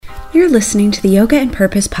You're listening to the Yoga and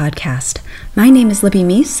Purpose podcast. My name is Libby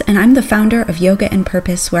Meese, and I'm the founder of Yoga and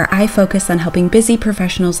Purpose, where I focus on helping busy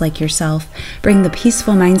professionals like yourself bring the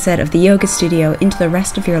peaceful mindset of the yoga studio into the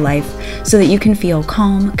rest of your life so that you can feel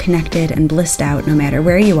calm, connected, and blissed out no matter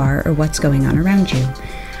where you are or what's going on around you.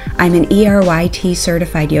 I'm an ERYT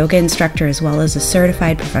certified yoga instructor as well as a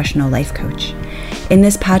certified professional life coach. In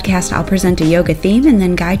this podcast, I'll present a yoga theme and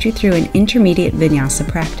then guide you through an intermediate vinyasa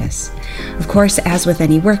practice. Of course, as with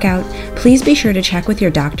any workout, please be sure to check with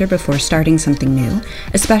your doctor before starting something new,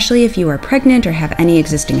 especially if you are pregnant or have any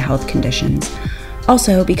existing health conditions.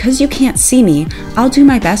 Also, because you can't see me, I'll do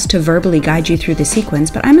my best to verbally guide you through the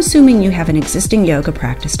sequence, but I'm assuming you have an existing yoga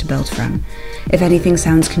practice to build from. If anything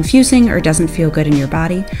sounds confusing or doesn't feel good in your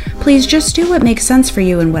body, please just do what makes sense for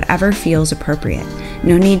you and whatever feels appropriate.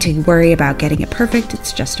 No need to worry about getting it perfect,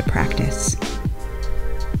 it's just a practice.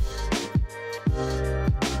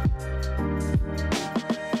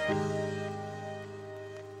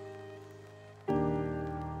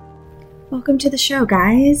 Welcome to the show,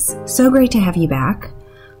 guys. So great to have you back.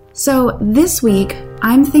 So this week,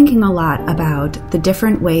 I'm thinking a lot about the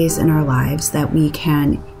different ways in our lives that we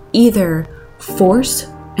can either force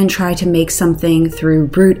and try to make something through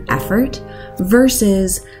brute effort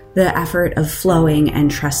versus the effort of flowing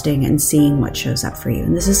and trusting and seeing what shows up for you.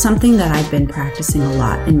 And this is something that I've been practicing a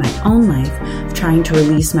lot in my own life, trying to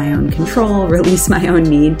release my own control, release my own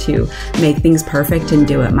need to make things perfect and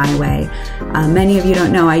do it my way. Many of you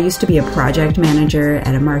don't know, I used to be a project manager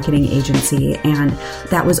at a marketing agency, and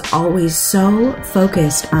that was always so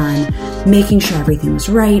focused on making sure everything was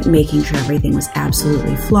right, making sure everything was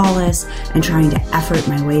absolutely flawless, and trying to effort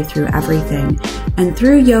my way through everything. And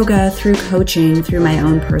through yoga, through coaching, through my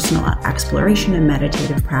own personal exploration and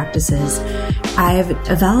meditative practices, I've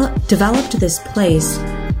developed this place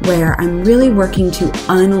where I'm really working to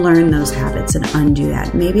unlearn those habits and undo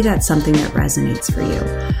that. Maybe that's something that resonates for you.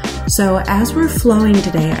 So as we're flowing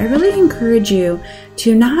today, I really encourage you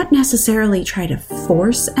to not necessarily try to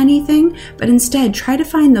force anything, but instead try to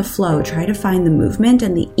find the flow, try to find the movement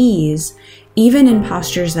and the ease, even in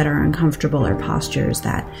postures that are uncomfortable or postures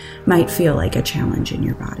that might feel like a challenge in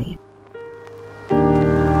your body.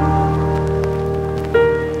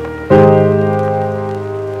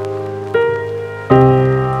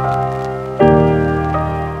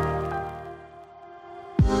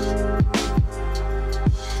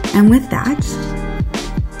 And with that,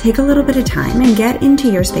 take a little bit of time and get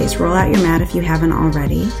into your space. Roll out your mat if you haven't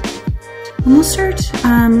already. And we'll start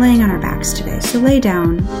laying on our backs today. So lay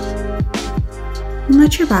down and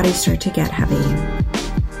let your body start to get heavy.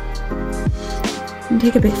 And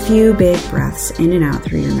take a few big breaths in and out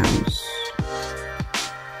through your nose.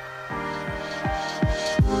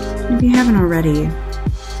 And if you haven't already,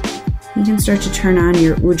 you can start to turn on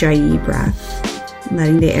your Ujjayi breath,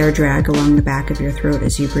 letting the air drag along the back of your throat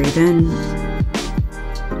as you breathe in,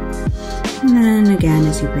 and then again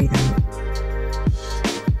as you breathe out.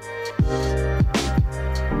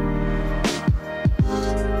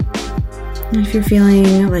 And if you're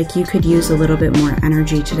feeling like you could use a little bit more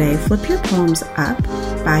energy today, flip your palms up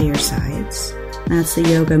by your sides. That's the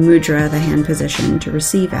yoga mudra, the hand position to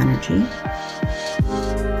receive energy.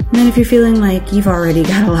 And then if you're feeling like you've already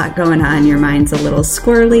got a lot going on, your mind's a little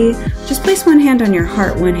squirrely, just place one hand on your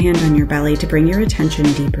heart, one hand on your belly to bring your attention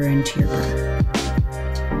deeper into your breath.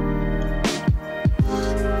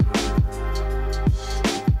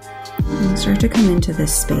 And start to come into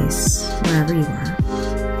this space wherever you are.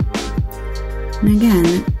 And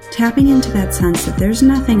again, tapping into that sense that there's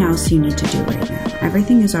nothing else you need to do right now.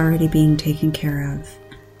 Everything is already being taken care of.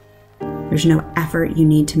 There's no effort you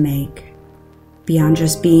need to make beyond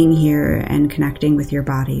just being here and connecting with your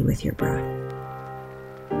body, with your breath.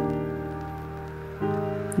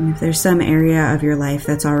 And if there's some area of your life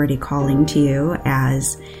that's already calling to you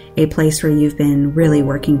as a place where you've been really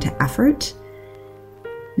working to effort,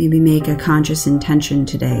 maybe make a conscious intention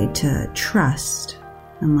today to trust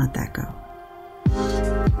and let that go.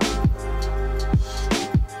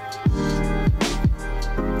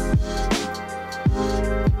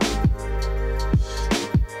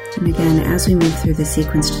 And again, as we move through the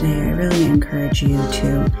sequence today, I really encourage you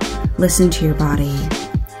to listen to your body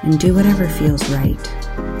and do whatever feels right.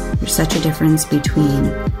 There's such a difference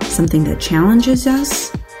between something that challenges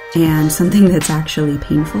us and something that's actually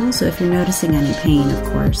painful. So if you're noticing any pain, of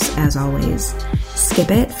course, as always,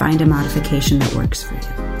 skip it, find a modification that works for you.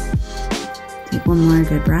 Take one more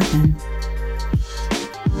good breath in.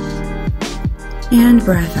 And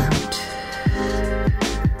breath out.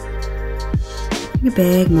 Take a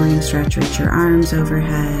big morning stretch, reach your arms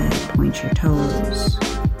overhead, point your toes.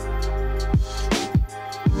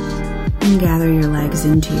 And gather your legs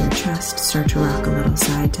into your chest. Start to rock a little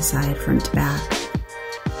side to side, front to back.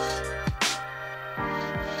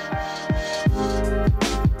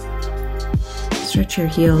 Stretch your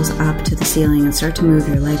heels up to the ceiling and start to move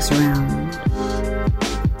your legs around.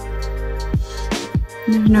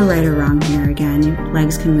 There's no right or wrong here. Again, your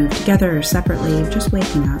legs can move together or separately, just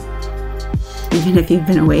waking up. Even if you've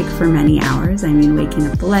been awake for many hours, waking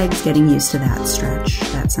up the legs, getting used to that stretch,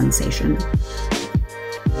 that sensation.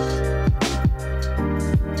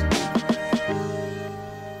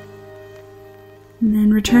 And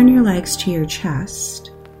then return your legs to your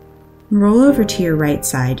chest. Roll over to your right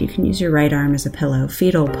side. You can use your right arm as a pillow,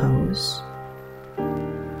 fetal pose.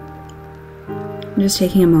 And just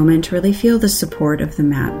taking a moment to really feel the support of the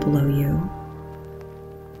mat below you.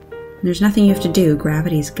 There's nothing you have to do.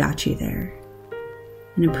 Gravity's got you there.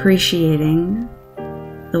 And appreciating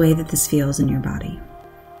the way that this feels in your body.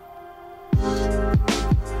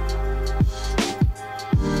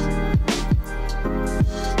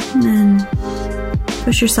 And then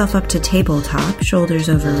push yourself up to tabletop, shoulders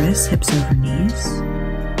over wrists, hips over knees.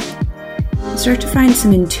 And start to find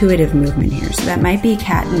some intuitive movement here. So that might be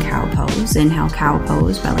cat and cow pose. Inhale, cow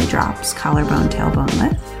pose, belly drops, collarbone, tailbone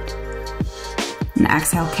lift. And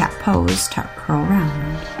exhale, cat pose, tuck, curl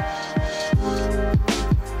round.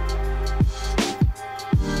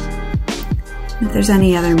 If there's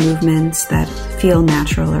any other movements that feel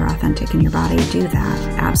natural or authentic in your body, do that.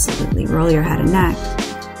 Absolutely. Roll your head and neck.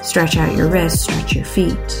 Stretch out your wrists, stretch your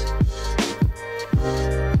feet.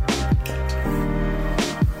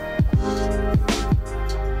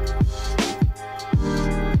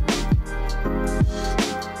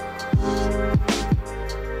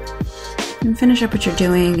 And finish up what you're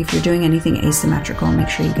doing. If you're doing anything asymmetrical, make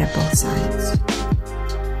sure you get both sides.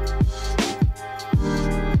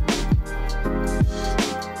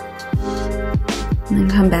 And then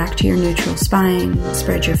come back to your neutral spine,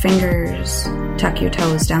 spread your fingers, tuck your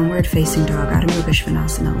toes, downward facing dog, Adho Mukha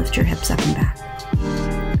Svanasana, lift your hips up and back.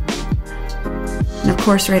 And of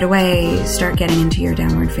course, right away, start getting into your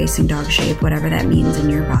downward facing dog shape, whatever that means in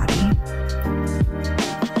your body.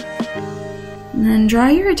 And then draw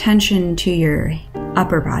your attention to your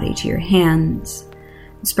upper body, to your hands.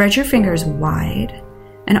 Spread your fingers wide,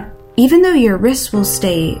 and even though your wrists will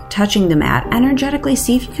stay touching the mat, energetically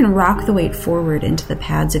see if you can rock the weight forward into the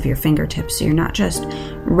pads of your fingertips so you're not just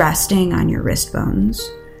resting on your wrist bones.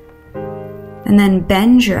 And then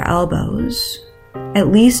bend your elbows at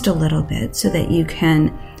least a little bit so that you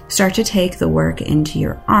can start to take the work into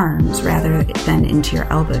your arms rather than into your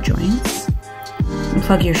elbow joints. And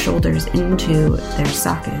plug your shoulders into their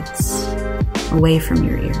sockets, away from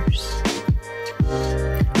your ears.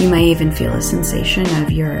 You might even feel a sensation of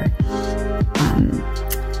your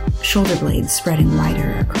shoulder blades spreading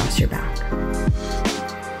wider across your back.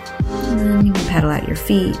 And then you can pedal out your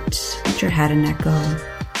feet, let your head and neck go.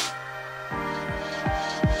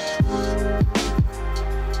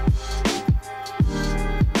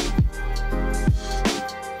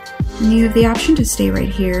 And you have the option to stay right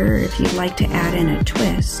here, or if you'd like to add in a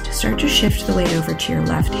twist, start to shift the weight over to your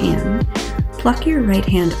left hand. Pluck your right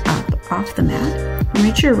hand up off the mat and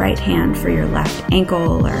reach your right hand for your left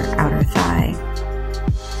ankle or outer thigh.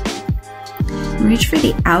 And reach for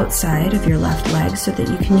the outside of your left leg so that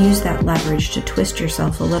you can use that leverage to twist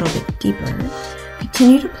yourself a little bit deeper.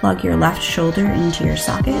 Continue to plug your left shoulder into your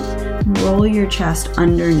socket and roll your chest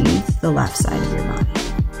underneath the left side of your body.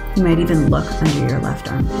 You might even look under your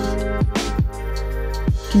left armpit.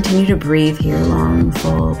 Continue to breathe here, long,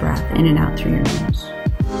 full breath in and out through your nose.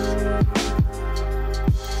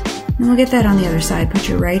 And we'll get that on the other side. Put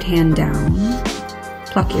your right hand down,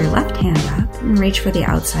 pluck your left hand up, and reach for the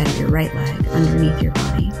outside of your right leg underneath your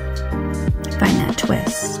body. Find that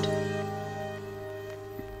twist.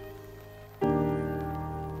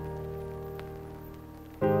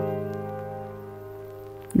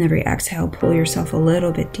 And every exhale, pull yourself a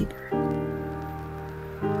little bit deeper.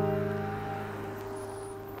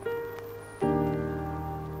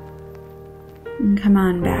 And come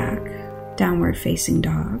on back, downward facing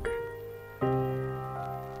dog.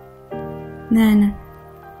 And then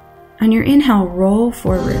on your inhale, roll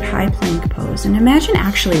forward, high plank pose. And imagine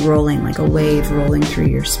actually rolling like a wave rolling through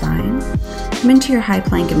your spine. Come into your high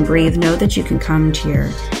plank and breathe. Know that you can come to your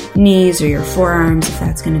knees or your forearms if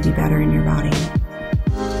that's going to be better in your body.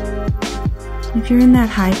 If you're in that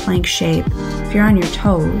high plank shape, if you're on your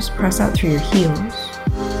toes, press out through your heels.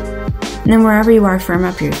 And then wherever you are, firm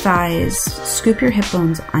up your thighs, scoop your hip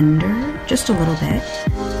bones under just a little bit.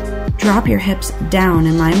 Drop your hips down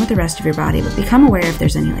in line with the rest of your body, but become aware if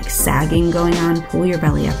there's any sagging going on. Pull your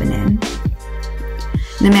belly up and in.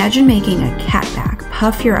 And imagine making a cat back.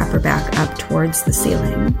 Puff your upper back up towards the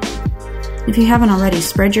ceiling. If you haven't already,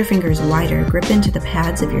 spread your fingers wider, grip into the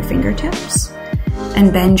pads of your fingertips,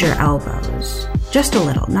 and bend your elbows. Just a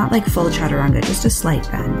little, not like full chaturanga, just a slight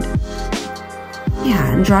bend.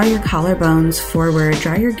 Yeah, and draw your collarbones forward.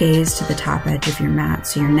 Draw your gaze to the top edge of your mat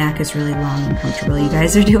so your neck is really long and comfortable. You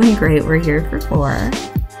guys are doing great. We're here for 4.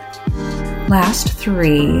 Last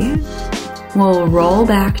 3. We'll roll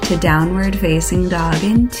back to downward facing dog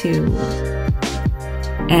in 2.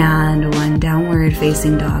 And 1 downward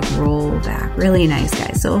facing dog, roll back. Really nice,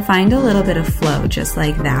 guys. So we'll find a little bit of flow just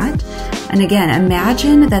like that. And again,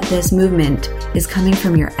 imagine that this movement is coming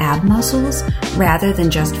from your ab muscles rather than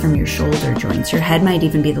just from your shoulder joints. Your head might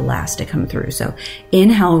even be the last to come through. So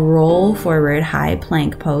inhale, roll forward, high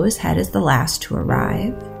plank pose. Head is the last to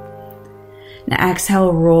arrive. Now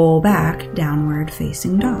exhale, roll back, downward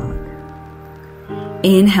facing dog.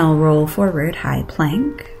 Inhale, roll forward, high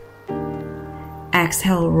plank.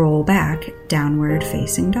 Exhale, roll back, downward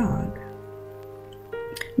facing dog.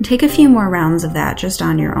 And take a few more rounds of that just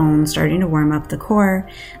on your own, starting to warm up the core.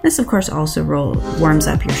 This, of course, also warms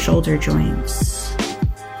up your shoulder joints.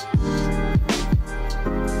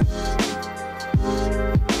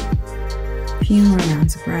 A few more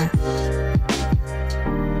rounds of breath.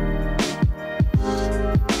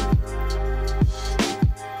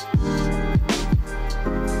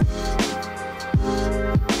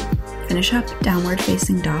 Finish up, downward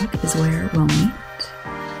facing dog is where we'll meet.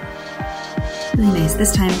 Really nice.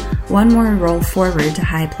 This time, 1 more roll forward to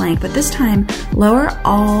high plank, but this time, lower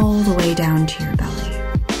all the way down to your belly.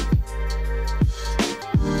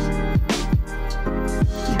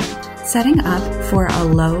 Yeah. Setting up for a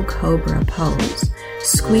low cobra pose.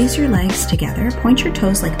 Squeeze your legs together, point your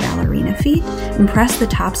toes like ballerina feet, and press the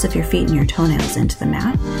tops of your feet and your toenails into the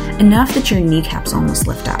mat, enough that your kneecaps almost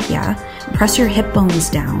lift up, yeah? Press your hip bones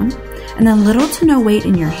down, and then little to no weight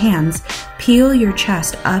in your hands, peel your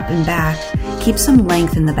chest up and back, keep some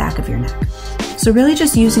length in the back of your neck. So really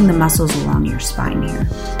just using the muscles along your spine here.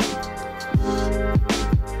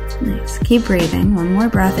 Nice. Keep breathing. 1 more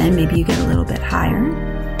breath in, maybe you get a little bit higher.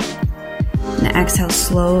 And exhale,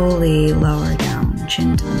 slowly lower down,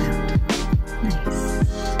 chin to the mat.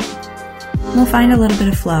 Nice. We'll find a little bit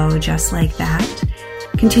of flow just like that.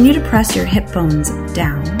 Continue to press your hip bones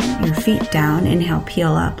down, your feet down. Inhale,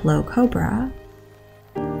 peel up, low cobra.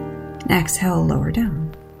 And exhale, lower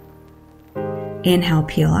down. Inhale,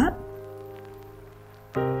 peel up.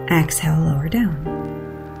 Exhale, lower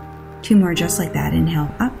down. 2 more just like that.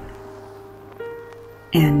 Inhale, up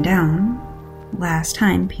and down. Last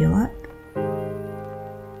time, peel up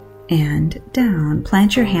and down.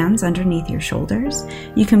 Plant your hands underneath your shoulders.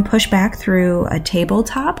 You can push back through a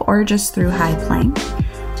tabletop or just through high plank.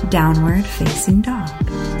 Downward facing dog.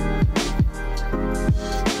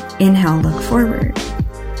 Inhale, look forward.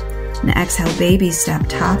 And exhale, baby step,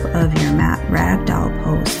 top of your mat, ragdoll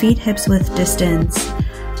pose. Feet hips width distance.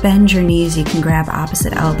 Bend your knees. You can grab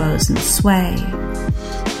opposite elbows and sway.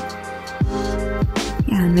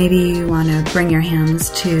 Yeah, and maybe you want to bring your hands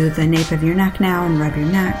to the nape of your neck now and rub your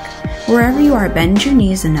neck. Wherever you are, bend your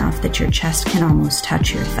knees enough that your chest can almost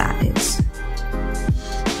touch your thighs.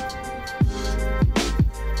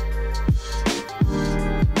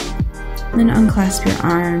 Then unclasp your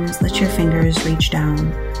arms, let your fingers reach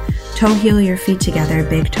down. Toe heel your feet together,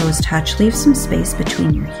 big toes touch, leave some space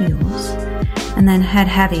between your heels. And then head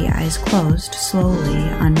heavy, eyes closed, slowly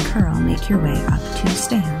uncurl, make your way up to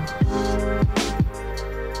stand.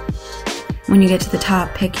 When you get to the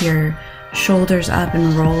top, pick your shoulders up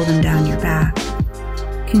and roll them down your back.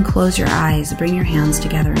 You can close your eyes, bring your hands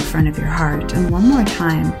together in front of your heart, and 1 more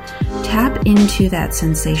time, tap into that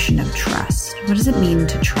sensation of trust. What does it mean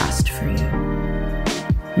to trust for you?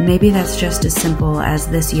 Maybe that's just as simple as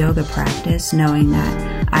this yoga practice, knowing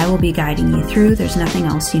that I will be guiding you through. There's nothing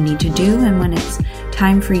else you need to do, and when it's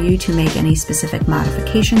time for you to make any specific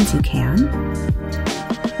modifications, you can.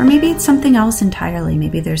 Or maybe it's something else entirely.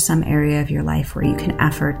 Maybe there's some area of your life where you can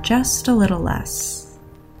effort just a little less.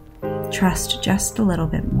 Trust just a little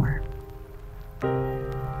bit more.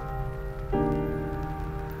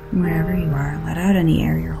 Wherever you are, let out any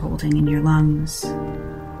air you're holding in your lungs.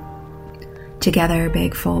 Together,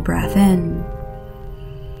 big full breath in.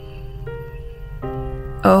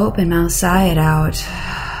 Open mouth, sigh it out.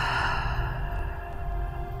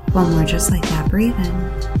 1 more just like that, breathe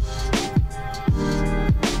in.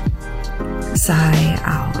 Sigh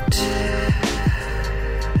out.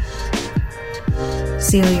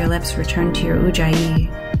 Seal your lips, return to your Ujjayi.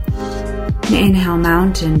 Inhale,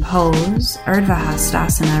 mountain pose, Urdhva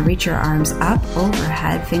Hastasana. Reach your arms up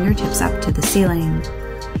overhead, fingertips up to the ceiling.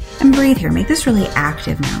 And breathe here. Make this really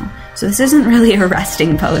active now. So this isn't really a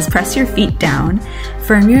resting pose. Press your feet down,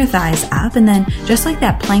 firm your thighs up, and then just like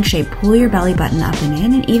that plank shape, pull your belly button up and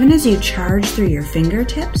in. And even as you charge through your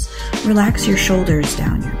fingertips, relax your shoulders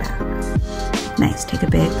down your back. Nice. Take a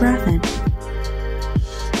big breath in.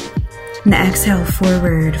 And exhale,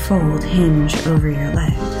 forward fold, hinge over your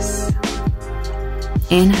legs.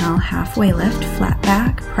 Inhale, halfway lift, flat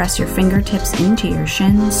back. Press your fingertips into your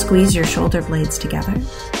shins. Squeeze your shoulder blades together.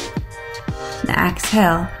 And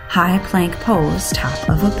exhale, high plank pose, top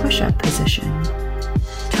of a push-up position.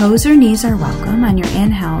 Toes or knees are welcome. On your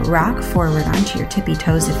inhale, rock forward onto your tippy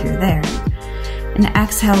toes if you're there. And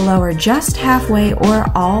exhale, lower just halfway or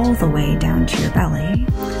all the way down to your belly.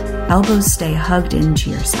 Elbows stay hugged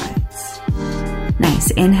into your sides.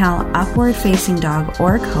 Nice. Inhale, upward facing dog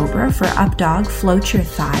or cobra. For up dog, float your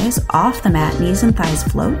thighs off the mat, knees and thighs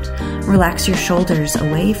float. Relax your shoulders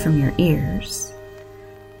away from your ears.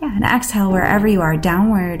 Yeah, and exhale, wherever you are,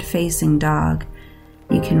 downward facing dog.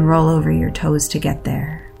 You can roll over your toes to get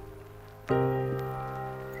there.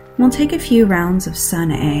 We'll take a few rounds of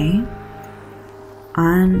Sun A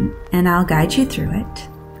on, and I'll guide you through it.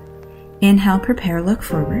 Inhale, prepare, look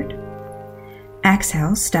forward.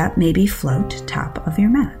 Exhale, step, maybe float, top of your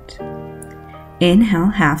mat. Inhale,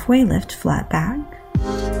 halfway lift, flat back.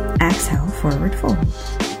 Exhale, forward fold.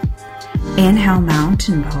 Inhale,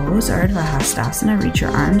 mountain pose, Urdhva Hastasana, reach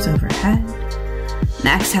your arms overhead. And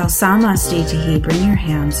exhale, Samastitihi, bring your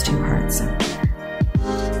hands to heart center.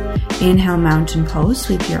 Inhale, mountain pose,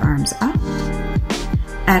 sweep your arms up.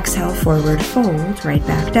 Exhale, forward fold, right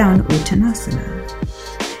back down, Uttanasana.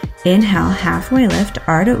 Inhale, halfway lift,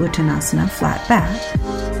 Ardha Uttanasana, flat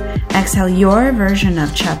back. Exhale, your version of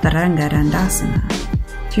Chaturanga Dandasana.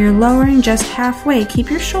 If you're lowering just halfway, keep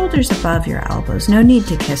your shoulders above your elbows. No need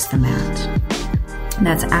to kiss the mat. And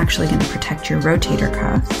that's actually going to protect your rotator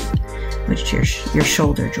cuff, which is your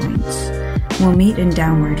shoulder joints. We'll meet in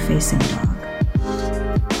downward facing dog.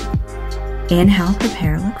 Inhale,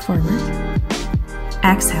 prepare, look forward.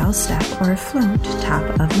 Exhale, step or float,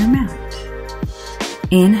 top of your mat.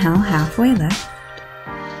 Inhale, halfway lift.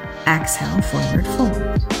 Exhale, forward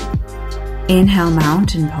fold. Inhale,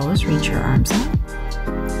 mountain pose, reach your arms up.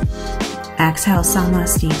 Exhale,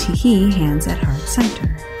 Samastitihi, hands at heart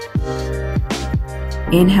center.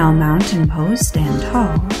 Inhale, mountain pose, stand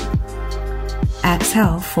tall.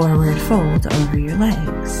 Exhale, forward fold over your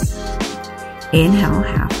legs. Inhale,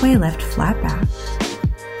 halfway lift, flat back.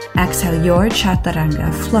 Exhale, your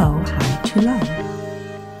Chaturanga, flow high to low.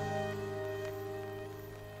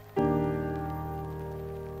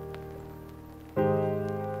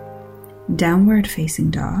 Downward facing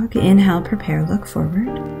dog. Inhale, prepare, look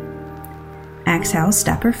forward. Exhale,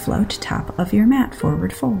 step or float, top of your mat,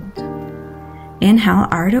 forward fold. Inhale,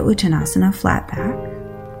 Ardha Uttanasana, flat back.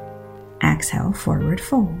 Exhale, forward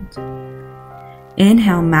fold.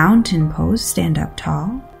 Inhale, mountain pose, stand up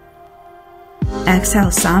tall.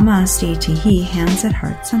 Exhale, Samastitihi, hands at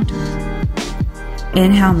heart center.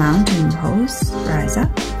 Inhale, mountain pose, rise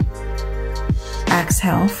up.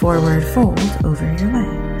 Exhale, forward fold over your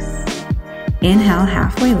legs. Inhale,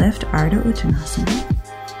 halfway lift, Ardha Uttanasana.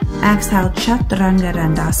 Exhale, Chaturanga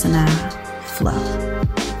Dandasana, flow.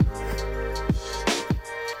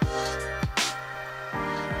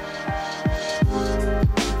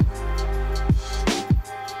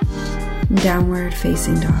 Downward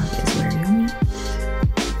facing dog is where you'll meet.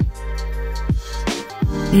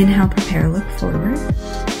 Inhale, prepare, look forward.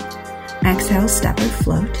 Exhale, step or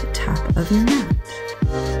float, top of your mat.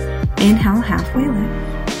 Inhale, halfway lift.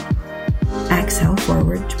 Exhale,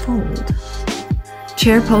 forward fold.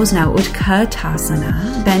 Chair pose now,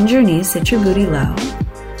 Utkatasana. Bend your knees, sit your booty low.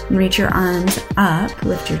 And reach your arms up,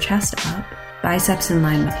 lift your chest up, biceps in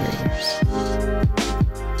line with your ears.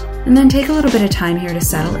 And then take a little bit of time here to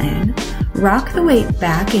settle in. Rock the weight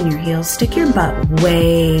back in your heels, stick your butt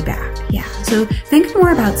way back. Yeah, so think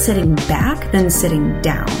more about sitting back than sitting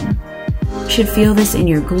down. You should feel this in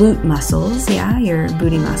your glute muscles, yeah, your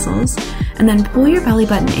booty muscles. And then pull your belly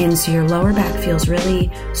button in so your lower back feels really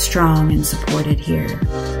strong and supported here.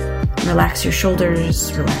 Relax your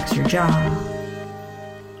shoulders, relax your jaw.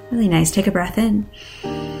 Really nice. Take a breath in.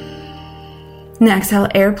 And exhale,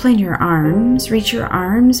 airplane your arms. Reach your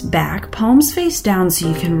arms back, palms face down so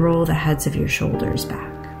you can roll the heads of your shoulders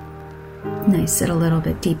back. Nice. Sit a little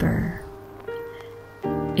bit deeper.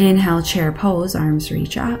 Inhale, chair pose, arms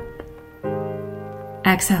reach up.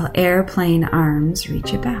 Exhale, airplane arms,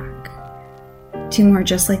 reach it back. 2 more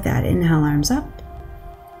just like that. Inhale, arms up.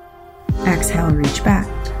 Exhale, reach back.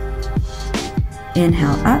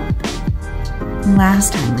 Inhale, up.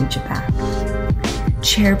 Last time, reach it back.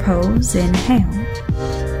 Chair pose, inhale.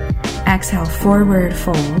 Exhale, forward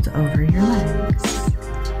fold over your legs.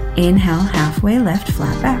 Inhale, halfway lift,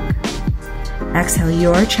 flat back. Exhale,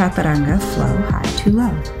 your chaturanga, flow high to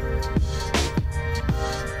low.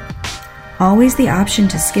 Always the option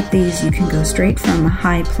to skip these. You can go straight from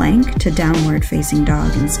high plank to downward facing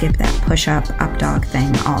dog and skip that push-up, up dog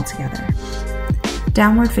thing altogether.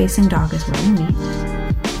 Downward facing dog is where we meet.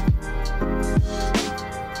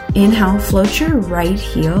 Inhale, float your right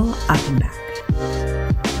heel up and back.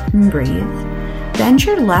 And breathe. Bend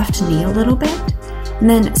your left knee a little bit, and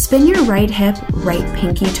then spin your right hip, right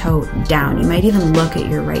pinky toe down. You might even look at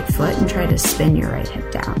your right foot and try to spin your right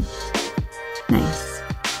hip down. Nice.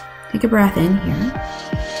 Take a breath in here.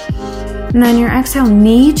 And then your exhale,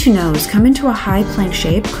 knee to nose. Come into a high plank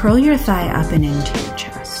shape. Curl your thigh up and into your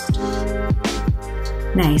chest.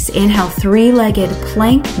 Nice. Inhale, three-legged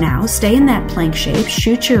plank now. Stay in that plank shape.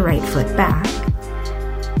 Shoot your right foot back.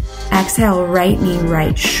 Exhale, right knee,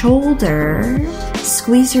 right shoulder.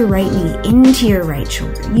 Squeeze your right knee into your right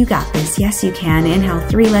shoulder. You got this. Yes, you can. Inhale,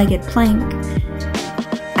 three-legged plank.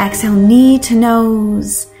 Exhale, knee to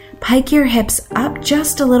nose. Pike your hips up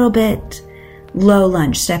just a little bit. Low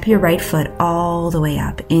lunge. Step your right foot all the way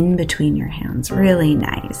up in between your hands. Really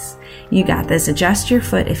nice. You got this. Adjust your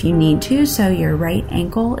foot if you need to so your right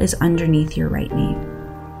ankle is underneath your right knee.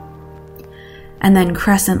 And then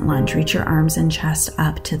crescent lunge. Reach your arms and chest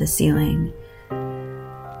up to the ceiling.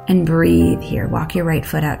 And breathe here. Walk your right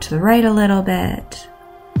foot out to the right a little bit.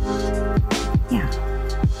 Yeah.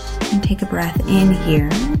 And take a breath in here.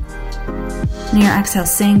 And your exhale,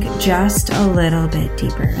 sink just a little bit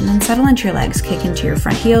deeper. And then settle into your legs. Kick into your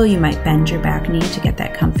front heel. You might bend your back knee to get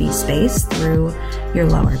that comfy space through your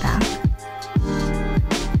lower back.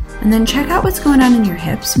 And then check out what's going on in your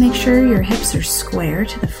hips. Make sure your hips are square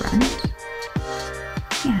to the front.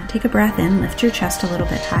 Yeah, take a breath in. Lift your chest a little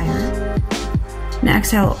bit higher. And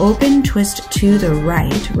exhale, open twist to the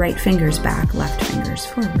right. Right fingers back, left fingers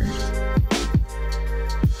forward.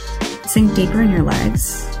 Sink deeper in your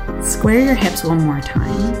legs. Square your hips one more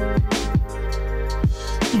time.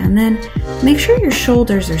 And then make sure your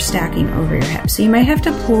shoulders are stacking over your hips. So you might have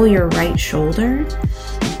to pull your right shoulder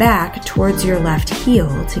back towards your left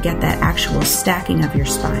heel to get that actual stacking of your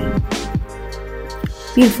spine.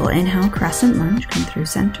 Beautiful. Inhale, crescent lunge, come through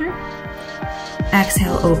center.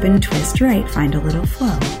 Exhale, open twist right, find a little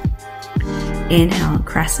flow. Inhale,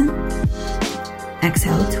 crescent.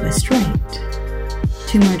 Exhale, twist right.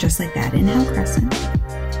 Two more just like that. Inhale, crescent.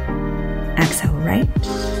 Exhale, right.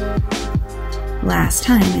 Last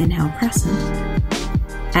time, inhale, crescent.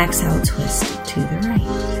 Exhale, twist to the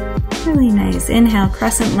right. Really nice. Inhale,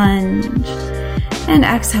 crescent lunge. And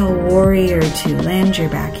exhale, warrior two. Land your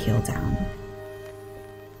back heel down.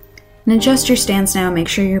 And adjust your stance now. Make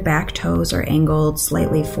sure your back toes are angled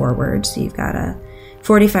slightly forward. So you've got a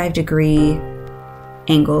 45-degree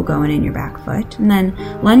angle going in your back foot. And then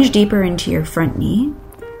lunge deeper into your front knee.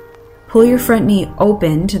 Pull your front knee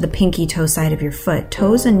open to the pinky toe side of your foot.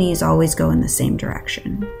 Toes and knees always go in the same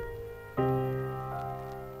direction.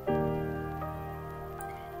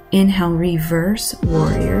 Inhale, reverse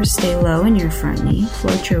warrior. Stay low in your front knee.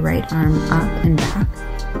 Float your right arm up and back.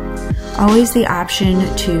 Always the option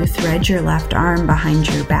to thread your left arm behind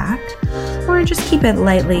your back, or just keep it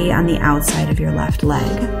lightly on the outside of your left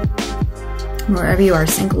leg. Wherever you are,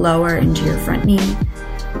 sink lower into your front knee.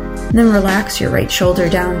 Then relax your right shoulder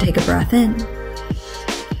down, take a breath in.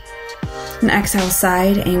 And exhale,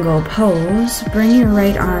 side angle pose. Bring your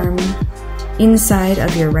right arm inside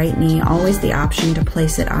of your right knee. Always the option to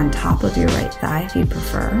place it on top of your right thigh if you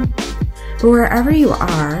prefer. But wherever you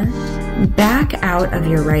are, back out of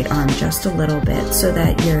your right arm just a little bit so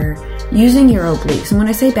that you're using your obliques. And when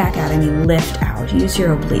I say back out, I mean lift out. Use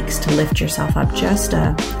your obliques to lift yourself up. Just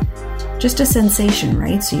a sensation,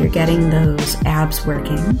 right? So you're getting those abs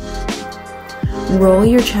working. Roll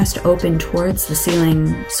your chest open towards the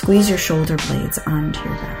ceiling. Squeeze your shoulder blades onto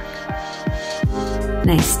your back.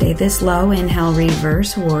 Nice. Stay this low. Inhale,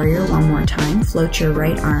 reverse warrior one more time. Float your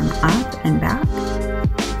right arm up and back.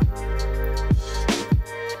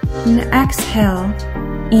 And exhale,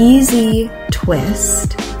 easy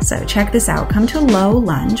twist. So check this out. Come to low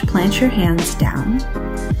lunge. Plant your hands down.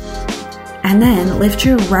 And then lift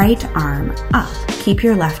your right arm up. Keep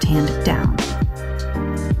your left hand down.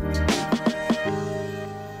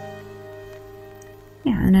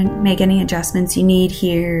 Yeah, and then make any adjustments you need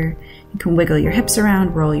here. You can wiggle your hips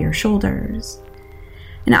around, roll your shoulders.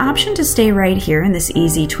 An option to stay right here in this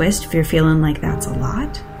easy twist if you're feeling like that's a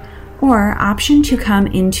lot. Or option to come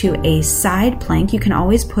into a side plank. You can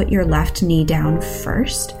always put your left knee down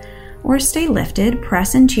first. or stay lifted,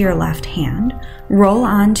 press into your left hand, roll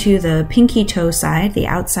onto the pinky toe side, the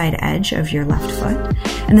outside edge of your left foot,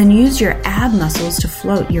 and then use your ab muscles to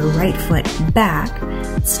float your right foot back,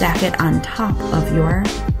 stack it on top of your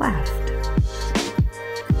left.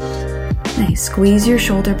 Nice. Squeeze your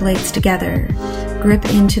shoulder blades together. Grip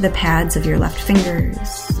into the pads of your left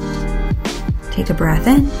fingers. Take a breath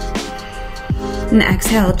in. And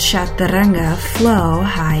exhale, chaturanga, flow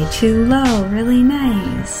high to low. Really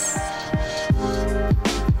nice.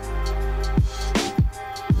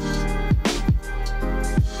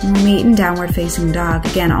 And when we meet in downward facing dog,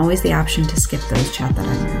 again, always the option to skip those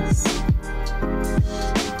chaturangas.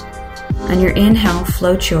 On your inhale,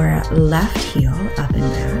 float your left heel up and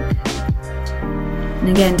back. And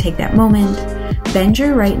again, take that moment, bend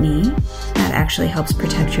your right knee. That actually helps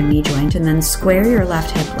protect your knee joint. And then square your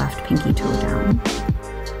left hip, left pinky toe down.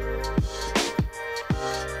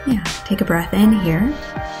 Yeah, take a breath in here.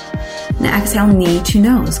 And exhale, knee to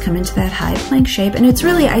nose. Come into that high plank shape. And it's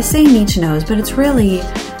really, I say knee to nose, but it's really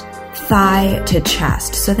thigh to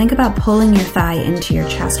chest. So think about pulling your thigh into your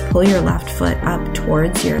chest. Pull your left foot up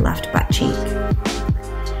towards your left butt cheek.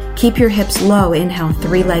 Keep your hips low. Inhale,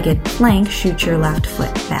 three-legged plank. Shoot your left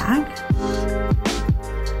foot back.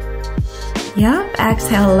 Yep.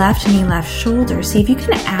 Exhale, left knee, left shoulder. See if you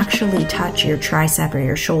can actually touch your tricep or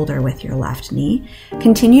your shoulder with your left knee.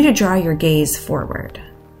 Continue to draw your gaze forward.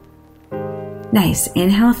 Nice.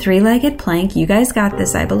 Inhale, three-legged plank. You guys got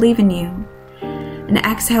this. I believe in you. And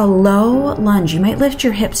exhale, low lunge. You might lift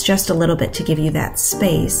your hips just a little bit to give you that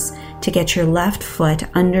space to get your left foot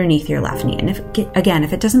underneath your left knee. And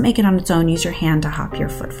if it doesn't make it on its own, use your hand to hop your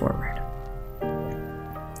foot forward.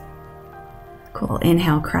 Cool.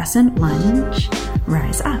 Inhale, crescent lunge.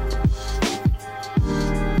 Rise up.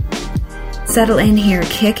 Settle in here.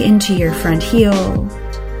 Kick into your front heel.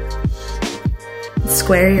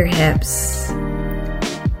 Square your hips.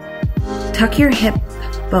 Tuck your hip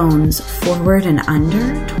bones forward and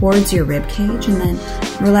under towards your rib cage, and then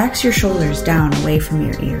relax your shoulders down away from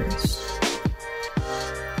your ears.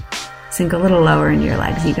 Sink a little lower into your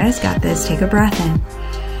legs. You guys got this. Take a breath in.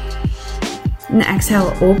 And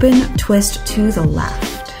exhale, open twist to the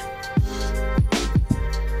left.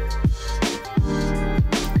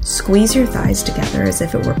 Squeeze your thighs together as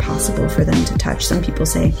if it were possible for them to touch. Some people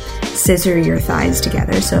say scissor your thighs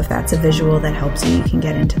together, so if that's a visual that helps you, you can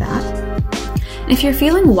get into that. If you're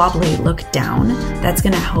feeling wobbly, look down. That's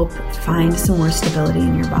going to help find some more stability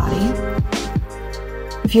in your body.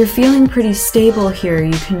 If you're feeling pretty stable here,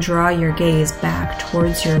 you can draw your gaze back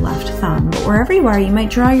towards your left thumb. But wherever you are, you might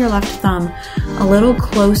draw your left thumb a little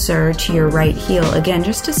closer to your right heel, again,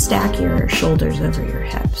 just to stack your shoulders over your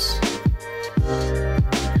hips.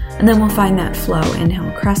 And then we'll find that flow.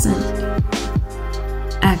 Inhale, crescent.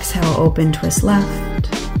 Exhale, open, twist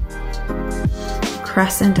left.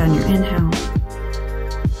 Crescent on your inhale.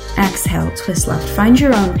 Exhale, twist left. Find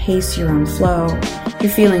your own pace, your own flow. If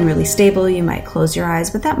you're feeling really stable, you might close your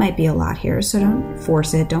eyes, but that might be a lot here, so don't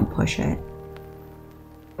force it, don't push it.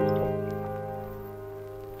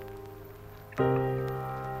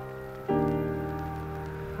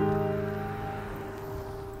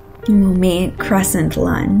 And we'll meet crescent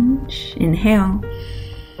lunge. Inhale.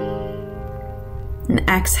 And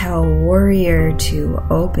exhale, warrior two,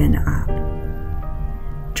 open up.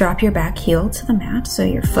 Drop your back heel to the mat so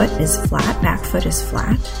your foot is flat, back foot is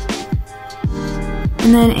flat.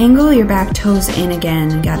 And then angle your back toes in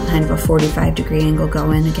again. Got kind of a 45-degree angle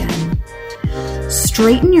going again.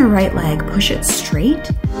 Straighten your right leg, push it straight,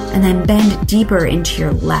 and then bend deeper into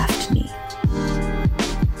your left knee.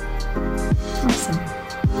 Awesome.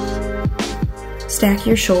 Stack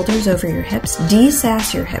your shoulders over your hips.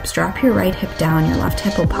 Desass your hips. Drop your right hip down. Your left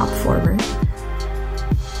hip will pop forward.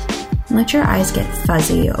 Let your eyes get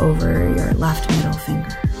fuzzy over your left middle finger.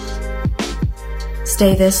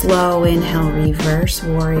 Stay this low. Inhale, reverse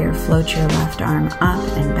warrior. Float your left arm up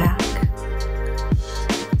and back.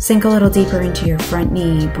 Sink a little deeper into your front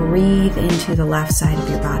knee. Breathe into the left side of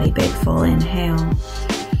your body. Big full inhale.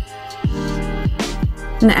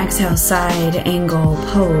 And exhale, side angle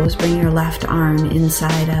pose. Bring your left arm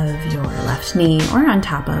inside of your left knee or on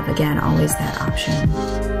top of. Again, always that option.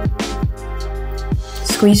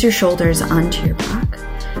 Squeeze your shoulders onto your back,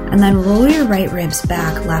 and then roll your right ribs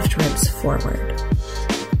back, left ribs forward.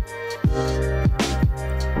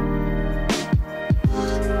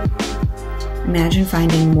 Imagine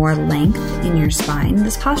finding more length in your spine.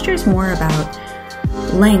 This posture is more about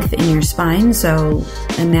length in your spine, so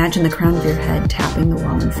imagine the crown of your head tapping the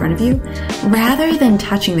wall in front of you. Rather than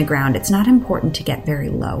touching the ground, it's not important to get very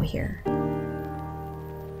low here.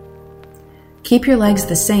 Keep your legs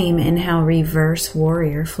the same. Inhale, reverse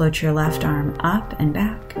warrior. Float your left arm up and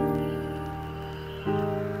back.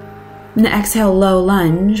 And exhale, low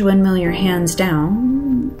lunge. Windmill your hands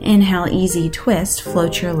down. Inhale, easy twist.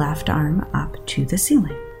 Float your left arm up to the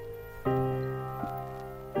ceiling. And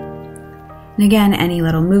again, any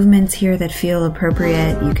little movements here that feel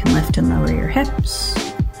appropriate, you can lift and lower your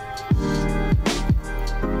hips.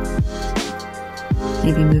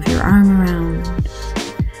 Maybe move your arm around.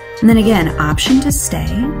 And then again, option to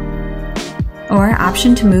stay or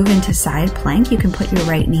option to move into side plank. You can put your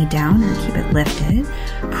right knee down or keep it lifted.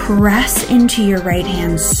 Press into your right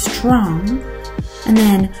hand strong and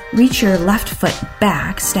then reach your left foot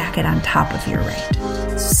back, stack it on top of your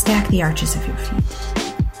right. Stack the arches of your feet.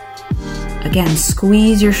 Again,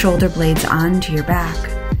 squeeze your shoulder blades onto your back.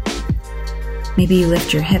 Maybe you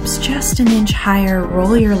lift your hips just an inch higher,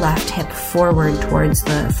 roll your left hip forward towards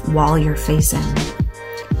the wall you're facing.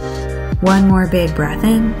 One more big breath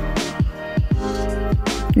in.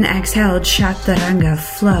 And exhale, Chaturanga,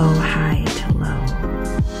 flow high to low.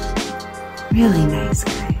 Really nice,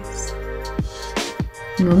 guys.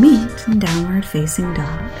 And we'll meet in downward facing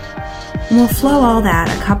dog. And we'll flow all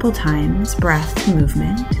that a couple times, breath to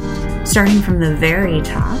movement, starting from the very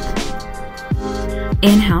top.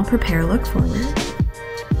 Inhale, prepare, look forward.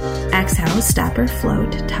 Exhale, step or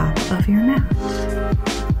float, top of your mat.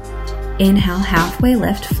 Inhale, halfway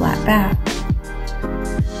lift, flat back.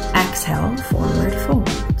 Exhale, forward fold.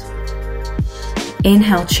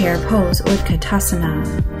 Inhale, chair pose, Utkatasana.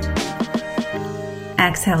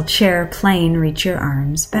 Exhale, chair plane, reach your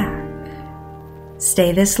arms back.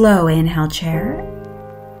 Stay this low, inhale, chair.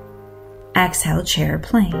 Exhale, chair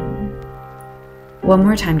plane. One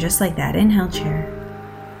more time, just like that. Inhale, chair.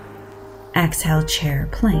 Exhale, chair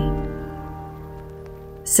plane.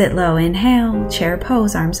 Sit low, inhale, chair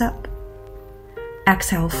pose, arms up.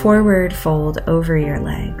 Exhale, forward fold over your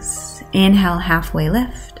legs. Inhale, halfway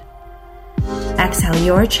lift. Exhale,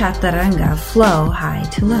 your Chaturanga, flow high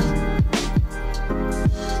to low.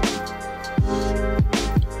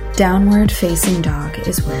 Downward facing dog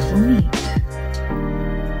is where we'll meet.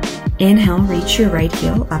 Inhale, reach your right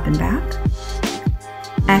heel up and back.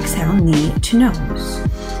 Exhale, knee to nose.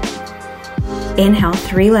 Inhale,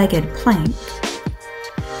 three-legged plank.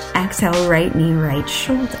 Exhale, right knee, right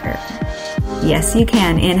shoulder. Yes, you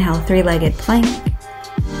can. Inhale, three-legged plank.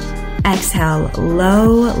 Exhale,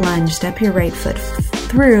 low lunge. Step your right foot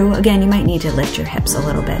through. Again, you might need to lift your hips a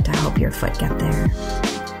little bit to help your foot get there.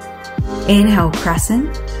 Inhale,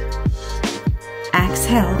 crescent.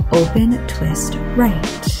 Exhale, open, twist,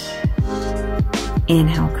 right.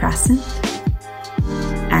 Inhale, crescent.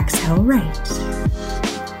 Exhale, right.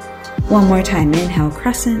 One more time. Inhale,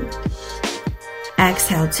 crescent.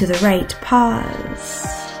 Exhale to the right, pause.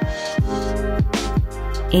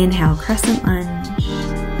 Inhale, crescent lunge.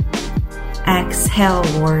 Exhale,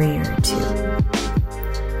 warrior two.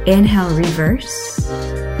 Inhale, reverse.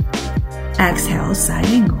 Exhale, side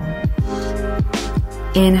angle.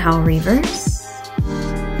 Inhale, reverse.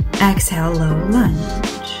 Exhale, low lunge.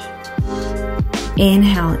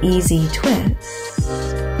 Inhale, easy twist.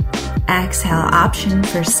 Exhale, option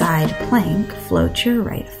for side plank. Float your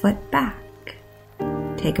right foot back.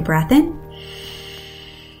 Take a breath in.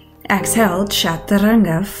 Exhale,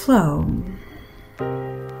 Chaturanga, flow.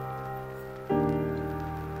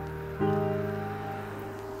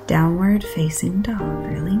 Downward facing dog,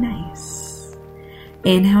 really nice.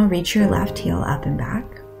 Inhale, reach your left heel up and back.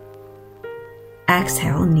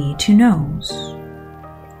 Exhale, knee to nose.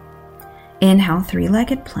 Inhale,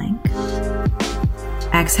 three-legged plank.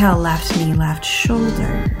 Exhale, left knee, left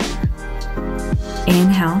shoulder.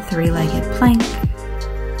 Inhale, three-legged plank.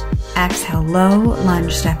 Exhale, low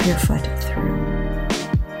lunge, step your foot through.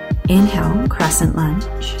 Inhale, crescent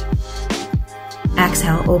lunge.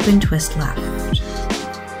 Exhale, open twist left.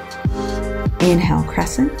 Inhale,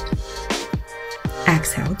 crescent.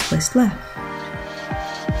 Exhale, twist left.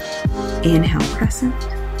 Inhale, crescent.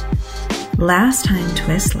 Last time,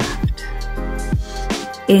 twist left.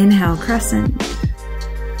 Inhale, crescent.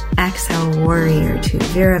 Exhale, warrior two,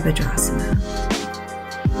 Virabhadrasana.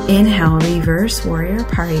 Inhale, reverse warrior,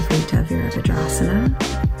 Parivrita Virabhadrasana.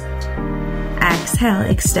 Exhale,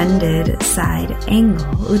 extended side angle,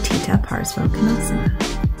 Utthita Parsvottanasana.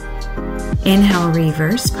 Inhale,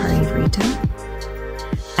 reverse Parivrita.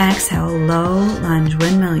 Exhale, low lunge,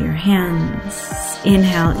 windmill your hands.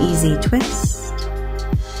 Inhale, easy twist.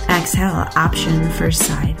 Exhale, option for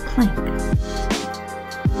side plank.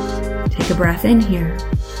 Take a breath in here.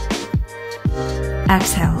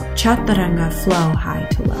 Exhale, Chaturanga, flow high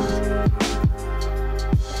to low.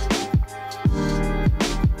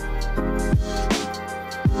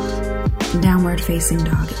 Downward facing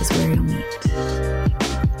dog is where you'll meet.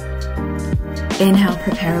 Inhale,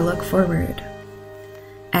 prepare, look forward.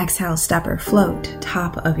 Exhale, step or float,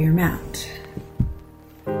 top of your mat.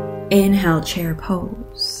 Inhale, chair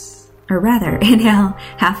pose. Or rather, inhale,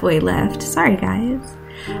 halfway lift. Sorry, guys.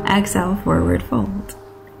 Exhale, forward fold.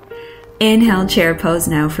 Inhale, chair pose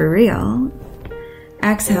now for real.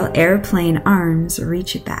 Exhale, airplane arms,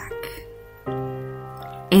 reach it back.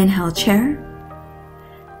 Inhale, chair.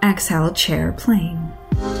 Exhale, chair, plane.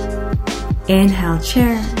 Inhale,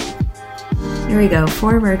 chair. Here we go,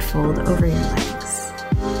 forward fold over your legs.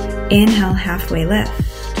 Inhale, halfway lift.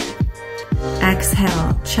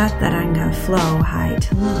 Exhale, chaturanga, flow high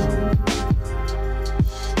to low.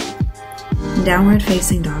 Downward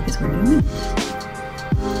facing dog is where you meet.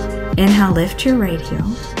 Inhale, lift your right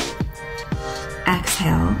heel.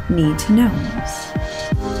 Exhale, knee to nose.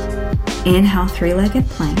 Inhale, three-legged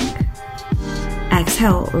plank.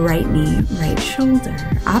 Exhale, right knee, right shoulder.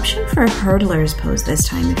 Option for hurdler's pose this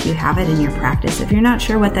time if you have it in your practice. If you're not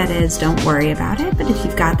sure what that is, don't worry about it. But if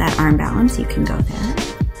you've got that arm balance, you can go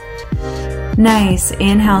there. Nice.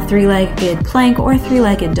 Inhale, three-legged plank or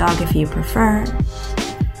three-legged dog if you prefer.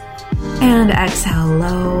 And exhale,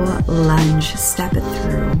 low lunge, step it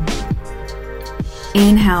through.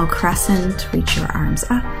 Inhale, crescent, reach your arms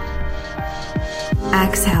up.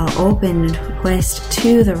 Exhale, open twist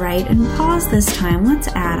to the right and pause this time. Let's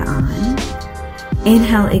add on.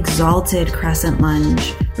 Inhale, exalted crescent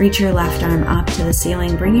lunge. Reach your left arm up to the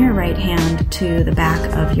ceiling. Bring your right hand to the back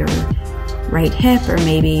of your right hip or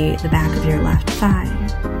maybe the back of your left thigh.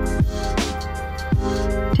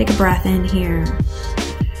 Take a breath in here.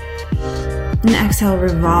 And exhale,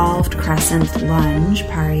 revolved crescent lunge,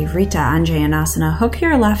 Parivrtta Anjayanasana. Hook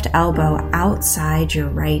your left elbow outside your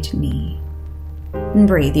right knee. And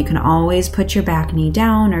breathe. You can always put your back knee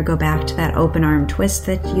down or go back to that open arm twist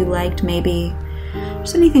that you liked maybe.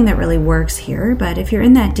 There's anything that really works here, but if you're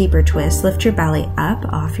in that deeper twist, lift your belly up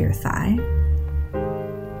off your thigh.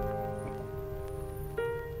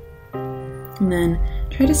 And then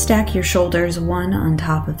try to stack your shoulders one on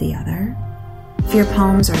top of the other. If your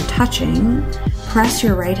palms are touching, press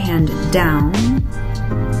your right hand down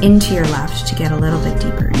into your left to get a little bit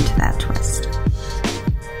deeper into that twist.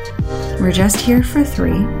 We're just here for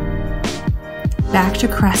 3. Back to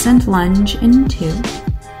crescent lunge in 2.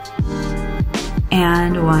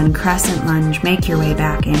 And 1 crescent lunge. Make your way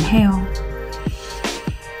back. Inhale.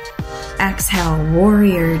 Exhale,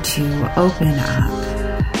 warrior 2. Open up.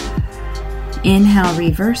 Inhale,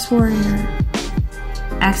 reverse warrior.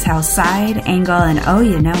 Exhale, side angle, and oh,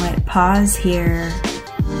 you know it, pause here.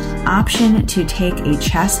 Option to take a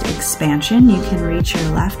chest expansion. You can reach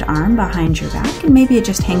your left arm behind your back, and maybe it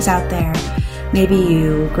just hangs out there. Maybe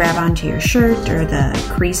you grab onto your shirt or the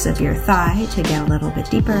crease of your thigh to get a little bit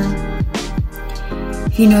deeper.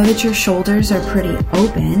 If you know that your shoulders are pretty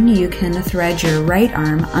open, you can thread your right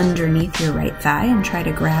arm underneath your right thigh and try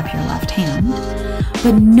to grab your left hand.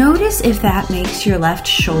 But notice if that makes your left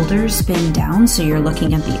shoulder spin down so you're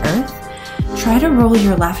looking at the earth. Try to roll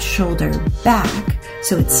your left shoulder back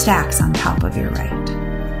so it stacks on top of your right.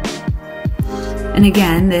 And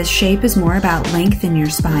again, this shape is more about length in your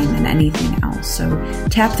spine than anything else. So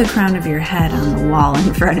tap the crown of your head on the wall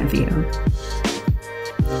in front of you.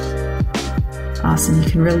 Awesome. You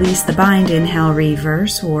can release the bind. Inhale,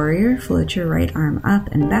 reverse warrior. Float your right arm up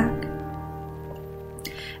and back.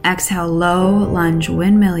 Exhale, low lunge,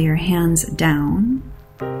 windmill your hands down.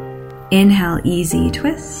 Inhale, easy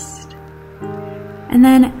twist. And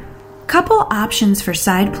then couple options for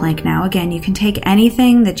side plank now. Again, you can take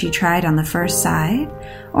anything that you tried on the first side,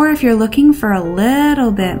 or if you're looking for a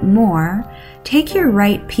little bit more, take your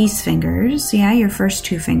right peace fingers, your first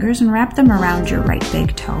 2 fingers, and wrap them around your right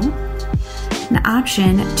big toe. An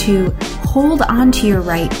option to hold onto your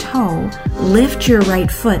right toe, lift your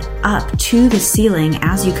right foot up to the ceiling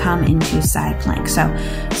as you come into side plank. So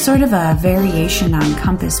sort of a variation on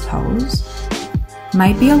compass pose.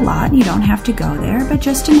 Might be a lot, you don't have to go there, but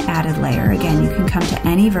just an added layer. Again, you can come to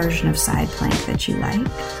any version of side plank that you like.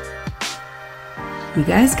 You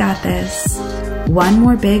guys got this. 1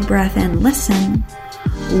 more big breath in. Listen.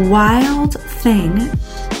 Wild thing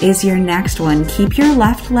is your next one. Keep your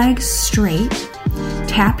left leg straight.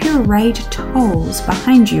 Tap your right toes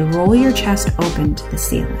behind you. Roll your chest open to the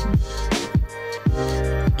ceiling.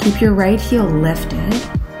 Keep your right heel lifted.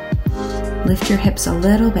 Lift your hips a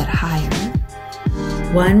little bit higher.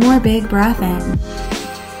 1 more big breath in.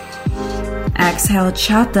 Exhale,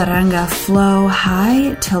 chaturanga, flow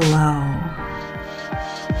high to low.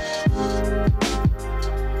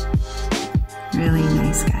 Really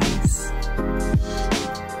nice, guys.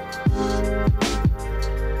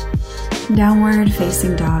 Downward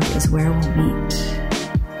facing dog is where we'll meet.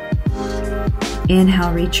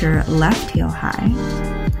 Inhale, reach your left heel high.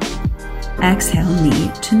 Exhale, knee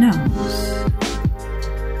to nose.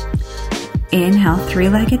 Inhale,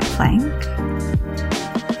 three-legged plank.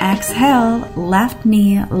 Exhale, left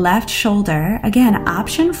knee, left shoulder. Again,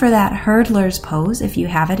 option for that hurdler's pose if you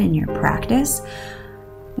have it in your practice.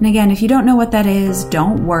 And again, if you don't know what that is,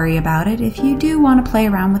 don't worry about it. If you do want to play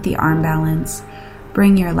around with the arm balance,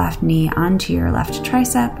 bring your left knee onto your left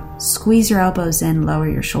tricep, squeeze your elbows in, lower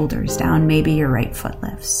your shoulders down, maybe your right foot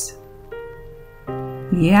lifts.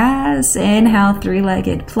 Yes, inhale,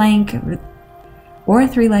 three-legged plank or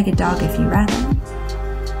three-legged dog if you rather.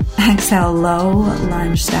 Exhale, low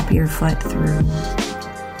lunge, step your foot through.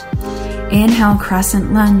 Inhale,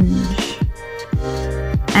 crescent lunge.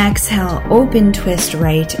 Exhale, open twist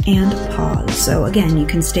right and pause. So again, you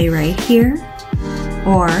can stay right here,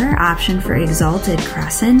 or option for exalted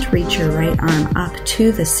crescent, reach your right arm up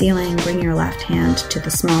to the ceiling, bring your left hand to the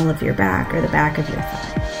small of your back or the back of your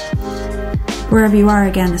thigh. Wherever you are,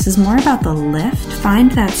 again, this is more about the lift. Find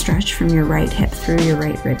that stretch from your right hip through your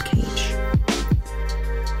right rib cage.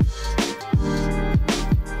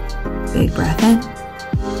 Big breath in.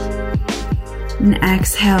 And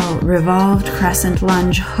exhale, revolved crescent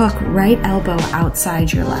lunge, hook right elbow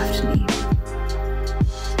outside your left knee.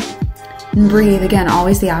 And breathe, again,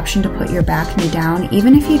 always the option to put your back knee down,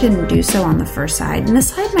 even if you didn't do so on the first side. And this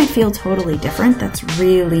side might feel totally different, that's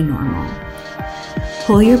really normal.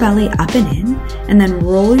 Pull your belly up and in, and then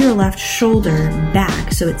roll your left shoulder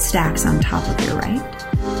back so it stacks on top of your right.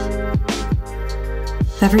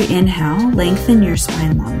 With every inhale, lengthen your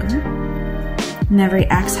spine longer. And every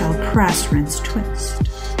exhale, press, rinse, twist.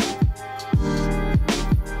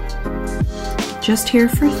 Just here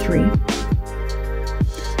for 3.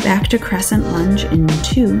 Back to crescent lunge in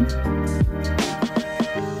 2.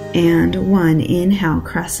 And 1. Inhale,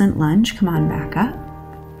 crescent lunge. Come on, back up.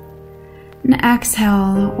 And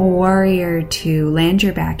exhale, warrior 2. Land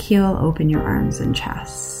your back heel, open your arms and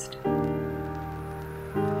chest.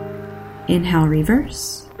 Inhale,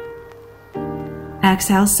 reverse.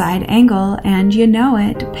 Exhale, side angle, and you know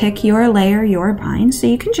it, pick your layer, your bind, so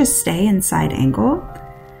you can just stay in side angle.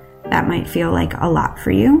 That might feel like a lot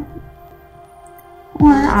for you.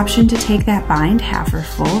 Or option to take that bind half or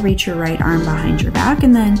full, reach your right arm behind your back,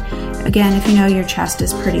 and then again, if you know your chest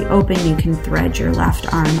is pretty open, you can thread your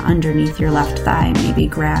left arm underneath your left thigh, maybe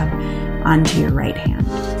grab onto your right hand.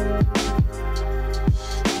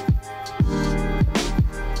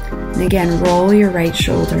 And again, roll your right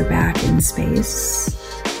shoulder back in space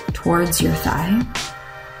towards your thigh.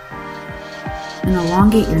 And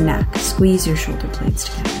elongate your neck. Squeeze your shoulder blades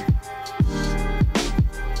together.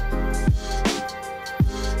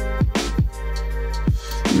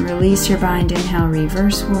 And release your bind. Inhale,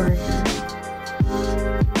 reverse warrior.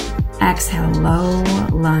 Exhale, low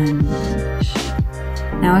lunge.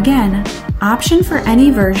 Now again, option for any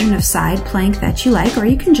version of side plank that you like, or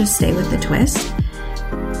you can just stay with the twist.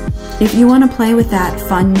 If you want to play with that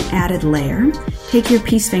fun added layer, take your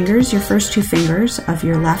peace fingers, your first 2 fingers of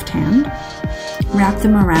your left hand, wrap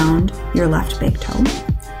them around your left big toe,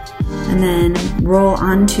 and then roll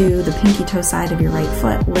onto the pinky toe side of your right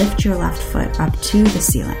foot. Lift your left foot up to the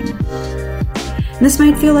ceiling. And this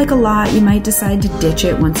might feel like a lot. You might decide to ditch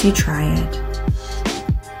it once you try it.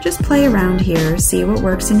 Just play around here, see what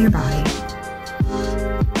works in your body.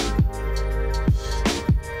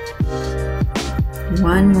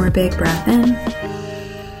 One more big breath in.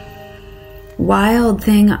 Wild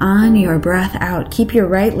thing on your breath out. Keep your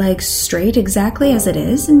right leg straight exactly as it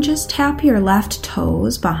is and just tap your left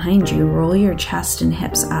toes behind you. Roll your chest and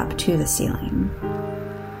hips up to the ceiling.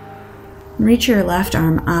 Reach your left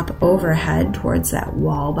arm up overhead towards that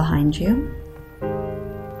wall behind you.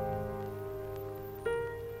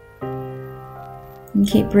 And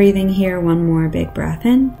keep breathing here. One more big breath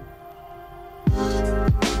in.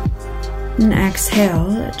 And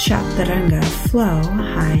exhale, chaturanga, flow,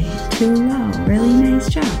 high to low. Really nice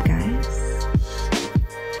job, guys.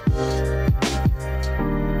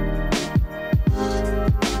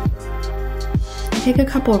 Take a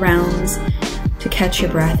couple rounds to catch your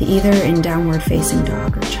breath, either in downward facing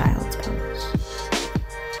dog or child's pose.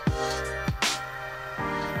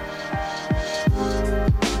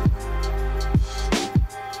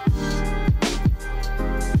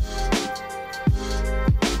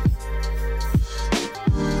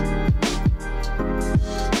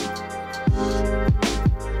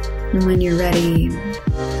 And when you're ready,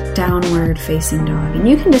 downward facing dog. And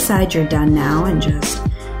you can decide you're done now and just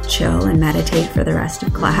chill and meditate for the rest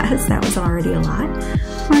of class. That was already a lot.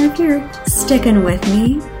 Or if you're sticking with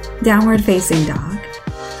me, downward facing dog.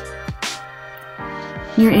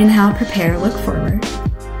 Your inhale, prepare, look forward.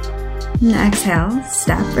 And exhale,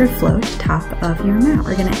 step or float top of your mat.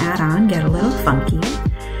 We're going to add on, get a little funky.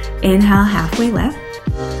 Inhale, halfway lift.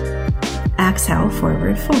 Exhale,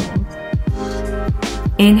 forward fold.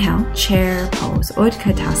 Inhale, chair pose,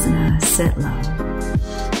 Utkatasana, sit low.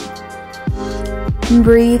 And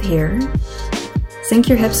breathe here. Sink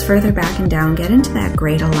your hips further back and down. Get into that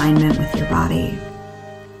great alignment with your body.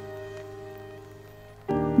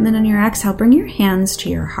 And then on your exhale, bring your hands to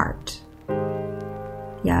your heart.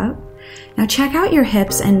 Yep. Now check out your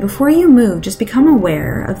hips, and before you move, just become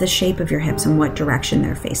aware of the shape of your hips and what direction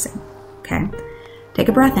they're facing. Okay? Take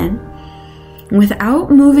a breath in. Without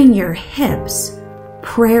moving your hips,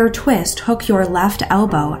 prayer twist, hook your left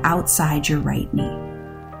elbow outside your right knee.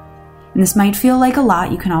 And this might feel like a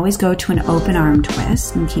lot. You can always go to an open arm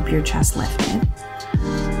twist and keep your chest lifted.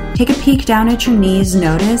 Take a peek down at your knees.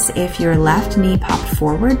 Notice if your left knee popped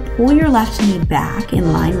forward, pull your left knee back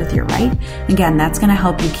in line with your right. Again, that's going to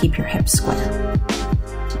help you keep your hips square.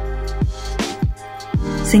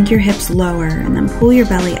 Sink your hips lower and then pull your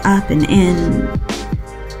belly up and in.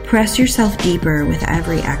 Press yourself deeper with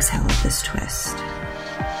every exhale of this twist.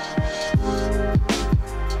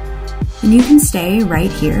 And you can stay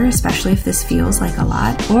right here, especially if this feels like a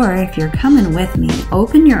lot, or if you're coming with me,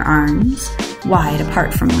 open your arms wide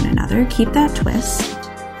apart from one another. Keep that twist.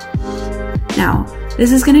 Now,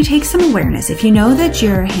 this is going to take some awareness. If you know that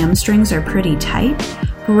your hamstrings are pretty tight,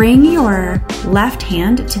 bring your left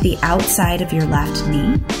hand to the outside of your left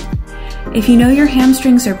knee. If you know your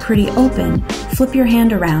hamstrings are pretty open, flip your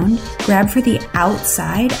hand around, grab for the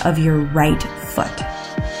outside of your right foot.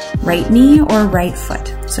 Right knee or right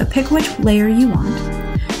foot. So pick which layer you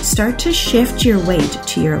want. Start to shift your weight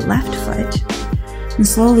to your left foot and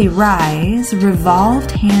slowly rise,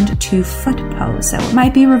 revolved hand to foot pose. So it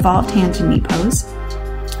might be revolved hand to knee pose.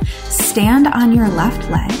 Stand on your left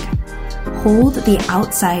leg. Hold the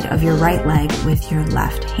outside of your right leg with your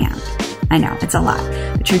left hand. I know, it's a lot,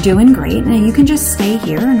 but you're doing great. Now you can just stay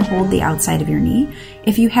here and hold the outside of your knee.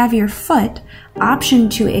 If you have your foot, option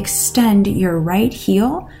to extend your right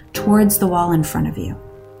heel towards the wall in front of you.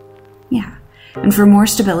 Yeah. And for more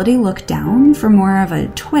stability, look down. For more of a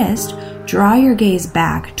twist, draw your gaze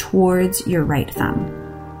back towards your right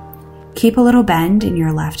thumb. Keep a little bend in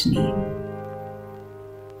your left knee.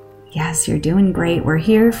 Yes, you're doing great. We're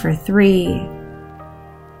here for 3.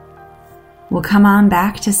 We'll come on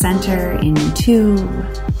back to center in 2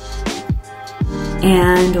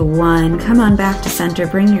 and 1. Come on back to center.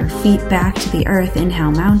 Bring your feet back to the earth.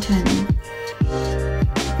 Inhale, mountain.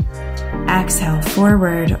 Exhale,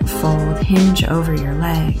 forward fold. Hinge over your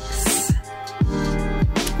legs.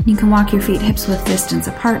 You can walk your feet hips width distance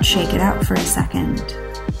apart. Shake it out for a second.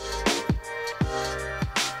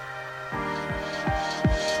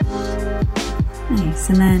 Nice.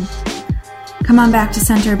 And then come on back to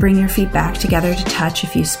center. Bring your feet back together to touch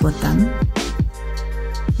if you split them.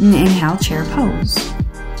 And inhale, chair pose.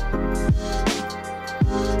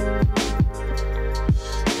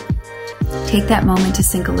 Take that moment to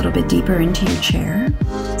sink a little bit deeper into your chair.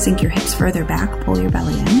 Sink your hips further back. Pull your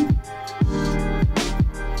belly in.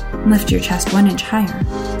 Lift your chest 1 inch higher.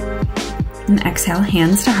 And exhale,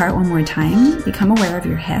 hands to heart one more time. Become aware of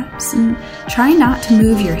your hips. And try not to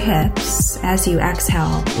move your hips as you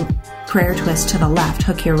exhale. Prayer twist to the left.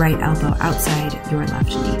 Hook your right elbow outside your left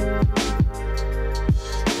knee.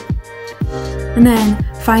 And then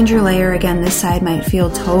find your layer. Again, this side might feel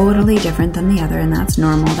totally different than the other, and that's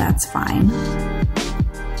normal. That's fine.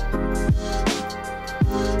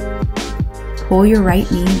 Pull your right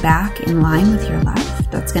knee back in line with your left.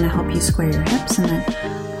 That's going to help you square your hips. And then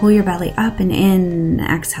pull your belly up and in.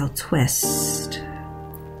 Exhale, twist.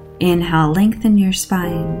 Inhale, lengthen your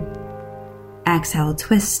spine. Exhale,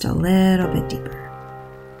 twist a little bit deeper.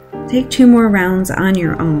 Take 2 more rounds on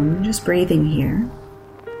your own, just breathing here.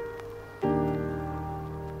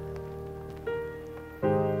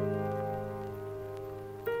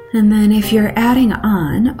 And then if you're adding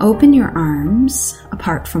on, open your arms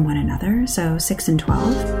apart from one another, so 6 and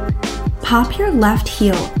 12. Pop your left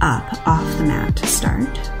heel up off the mat to start.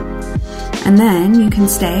 And then you can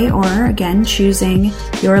stay, or again, choosing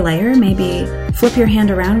your layer, maybe flip your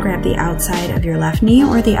hand around, grab the outside of your left knee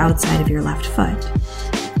or the outside of your left foot.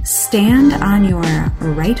 Stand on your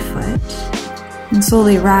right foot and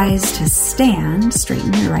slowly rise to stand.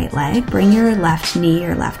 Straighten your right leg. Bring your left knee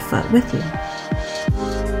or left foot with you.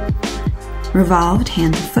 Revolved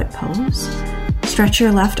hand to foot pose. Stretch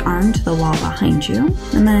your left arm to the wall behind you.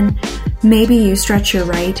 And then maybe you stretch your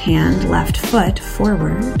right hand, left foot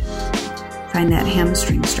forward. Find that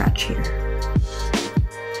hamstring stretch here.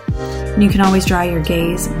 You can always draw your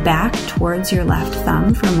gaze back towards your left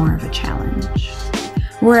thumb for more of a challenge.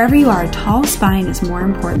 Wherever you are, tall spine is more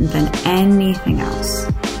important than anything else.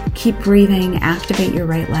 Keep breathing, activate your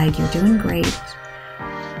right leg, you're doing great.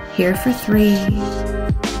 Here for 3,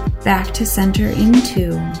 back to center in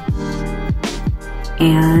 2,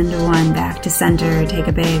 and 1, back to center, take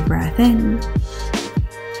a big breath in,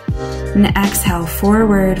 and exhale,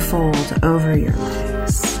 forward fold over your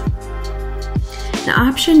legs. An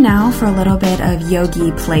option now for a little bit of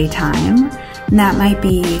yogi playtime, and that might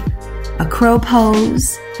be a crow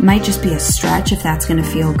pose, might just be a stretch if that's going to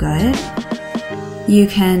feel good. You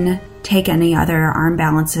can take any other arm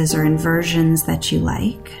balances or inversions that you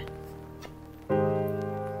like.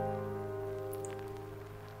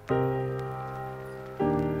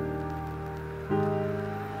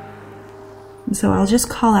 So I'll just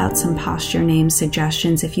call out some posture name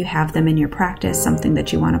suggestions if you have them in your practice, something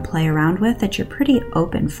that you want to play around with that you're pretty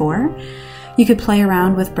open for. You could play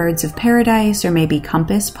around with Birds of Paradise or maybe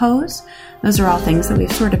Compass Pose. Those are all things that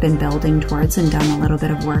we've sort of been building towards and done a little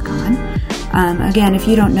bit of work on. Again, if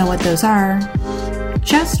you don't know what those are,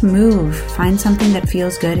 just move. Find something that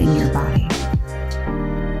feels good in your body.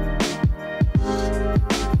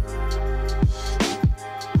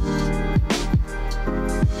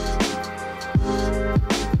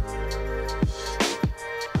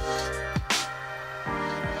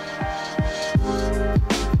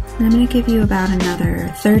 I'm going to give you about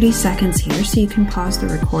another 30 seconds here so you can pause the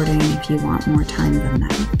recording if you want more time than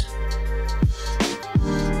that.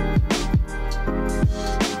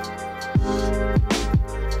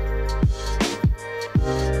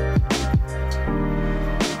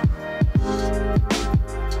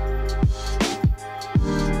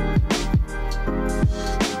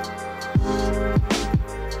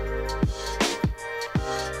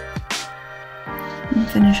 And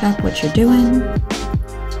finish up what you're doing.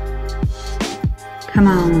 Come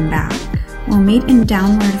on back. We'll meet in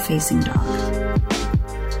downward facing dog.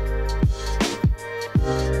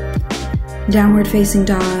 Downward facing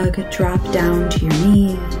dog, drop down to your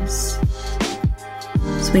knees.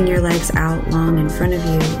 Swing your legs out long in front of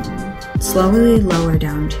you. Slowly lower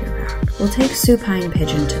down to your back. We'll take supine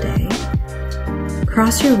pigeon today.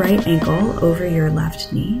 Cross your right ankle over your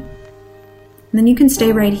left knee. And then you can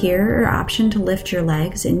stay right here, or option to lift your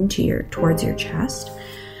legs towards your chest.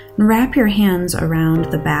 And wrap your hands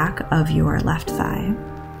around the back of your left thigh.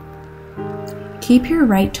 Keep your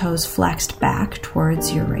right toes flexed back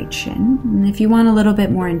towards your right shin. And if you want a little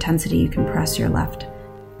bit more intensity, you can press your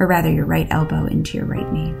right elbow into your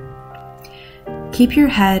right knee. Keep your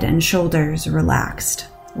head and shoulders relaxed,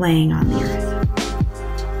 laying on the earth.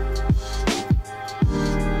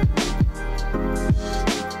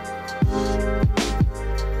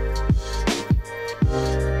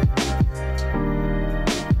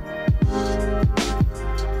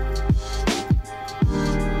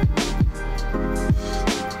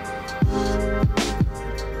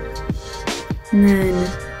 And then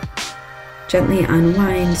gently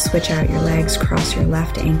unwind, switch out your legs, cross your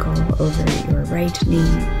left ankle over your right knee.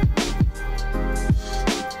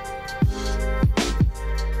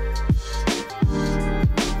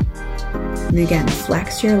 And again,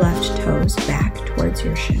 flex your left toes back towards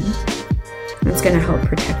your shin. That's going to help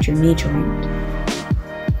protect your knee joint.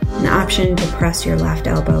 An option to press your left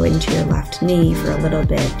elbow into your left knee for a little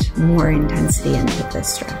bit more intensity into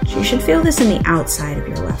this stretch. You should feel this in the outside of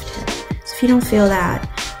your left hip. So if you don't feel that,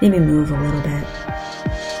 maybe move a little bit.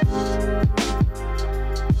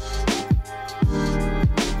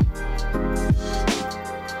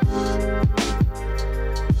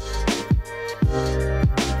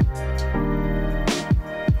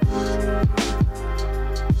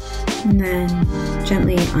 And then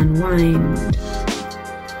gently unwind.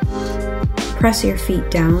 Press your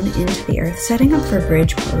feet down into the earth, setting up for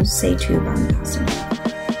bridge pose, Setu Bandhasana.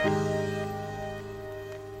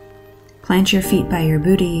 Plant your feet by your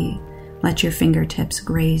booty. Let your fingertips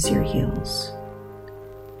graze your heels.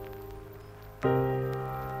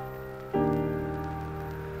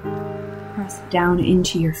 Press down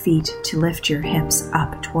into your feet to lift your hips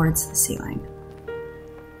up towards the ceiling.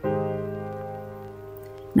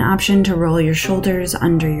 An option to roll your shoulders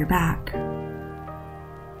under your back.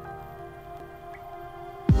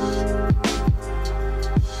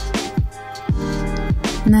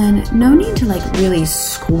 And then no need to really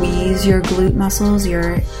squeeze your glute muscles.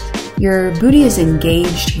 Your booty is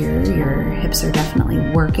engaged here. Your hips are definitely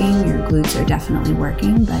working. Your glutes are definitely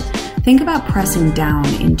working. But think about pressing down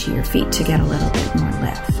into your feet to get a little bit more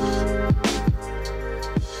lift.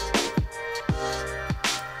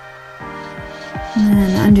 And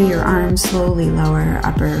then under your arms, slowly lower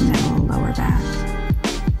upper, middle, lower back.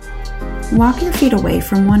 Walk your feet away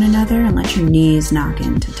from one another and let your knees knock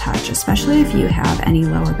into touch, especially if you have any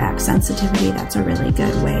lower back sensitivity. That's a really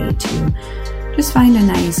good way to just find a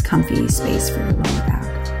nice, comfy space for your lower back.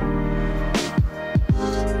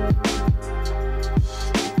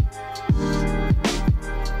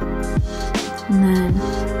 And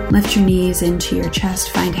then lift your knees into your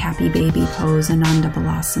chest. Find happy baby pose, Ananda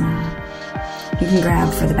Balasana. You can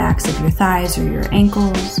grab for the backs of your thighs or your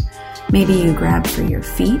ankles. Maybe you grab for your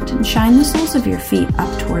feet and shine the soles of your feet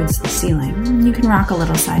up towards the ceiling. You can rock a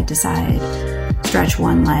little side to side, stretch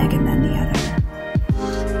one leg and then the other.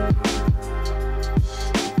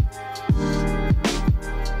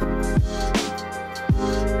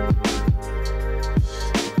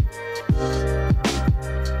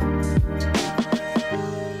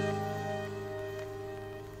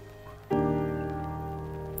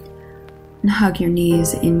 And hug your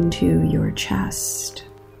knees into your chest.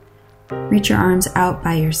 Reach your arms out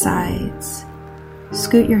by your sides.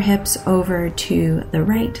 Scoot your hips over to the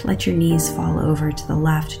right. Let your knees fall over to the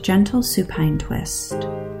left. Gentle supine twist.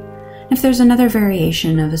 If there's another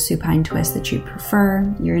variation of a supine twist that you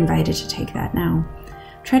prefer, you're invited to take that now.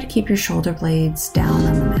 Try to keep your shoulder blades down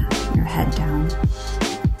on the mat, your head down.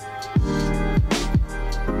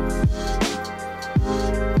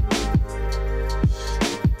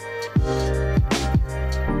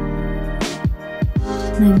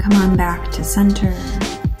 And then come on back to center.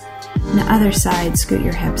 On the other side, scoot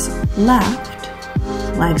your hips left,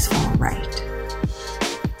 legs fall right.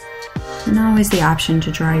 And always the option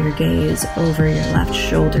to draw your gaze over your left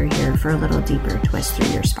shoulder here for a little deeper twist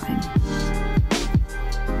through your spine.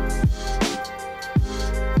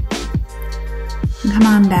 And come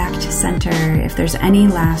on back to center. If there's any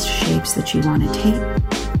last shapes that you want to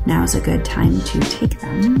take, now's a good time to take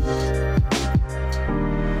them.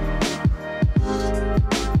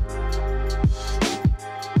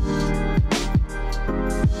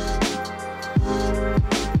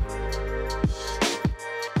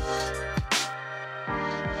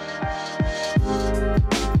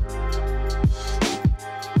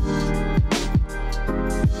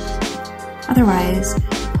 Otherwise,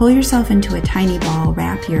 pull yourself into a tiny ball,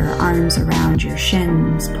 wrap your arms around your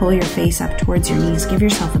shins, pull your face up towards your knees, give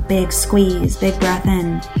yourself a big squeeze, big breath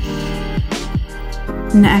in.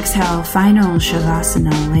 And exhale, final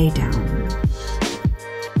Shavasana, lay down.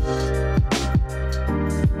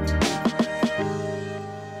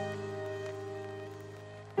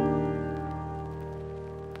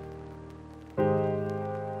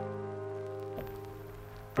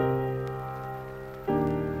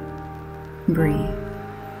 Breathe.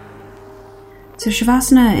 So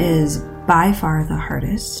Shavasana is by far the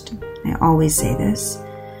hardest. I always say this.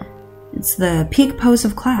 It's the peak pose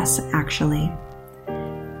of class, actually.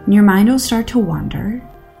 And your mind will start to wander,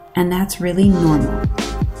 and that's really normal.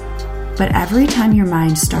 But every time your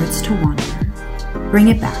mind starts to wander, bring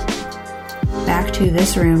it back. Back to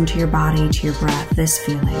this room, to your body, to your breath, this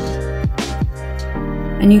feeling.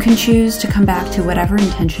 And you can choose to come back to whatever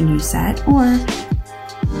intention you set, or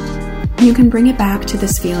you can bring it back to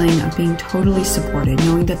this feeling of being totally supported,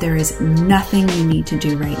 knowing that there is nothing you need to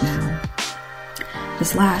do right now.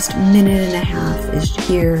 This last minute and a half is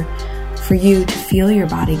here for you to feel your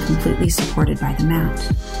body completely supported by the mat.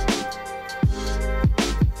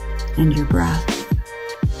 And your breath.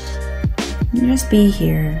 And just be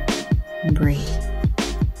here and breathe.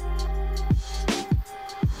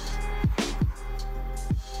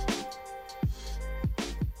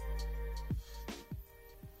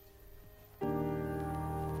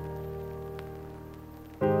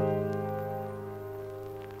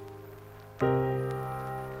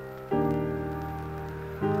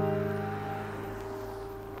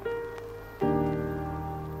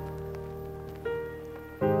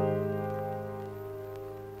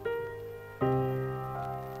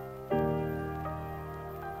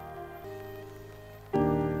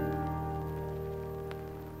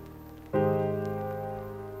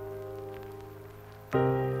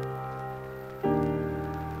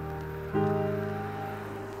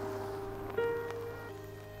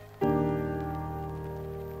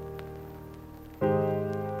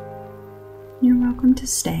 You're welcome to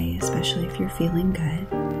stay, especially if you're feeling good.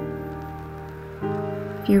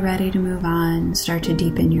 If you're ready to move on, start to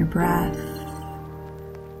deepen your breath.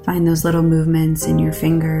 Find those little movements in your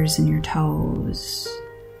fingers and your toes.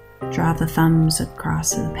 Draw the thumbs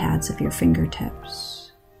across the pads of your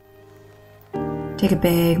fingertips. Take a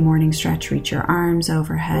big morning stretch, reach your arms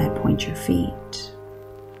overhead, point your feet.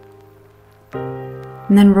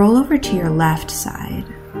 And then roll over to your left side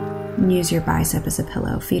and use your bicep as a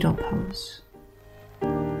pillow, fetal pose.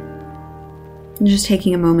 And just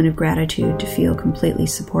taking a moment of gratitude to feel completely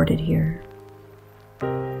supported here.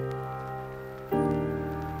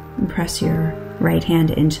 And press your right hand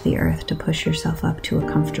into the earth to push yourself up to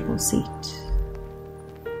a comfortable seat.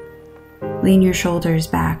 Lean your shoulders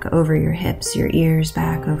back over your hips, your ears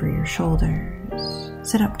back over your shoulders.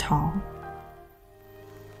 Sit up tall.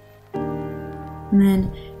 And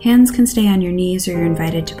then hands can stay on your knees, or you're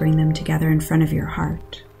invited to bring them together in front of your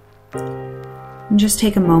heart. And just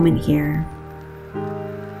take a moment here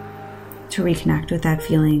to reconnect with that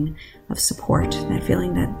feeling of support, that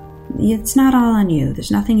feeling that it's not all on you. There's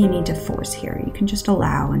nothing you need to force here. You can just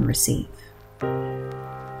allow and receive. And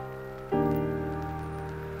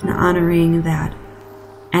honoring that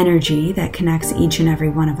energy that connects each and every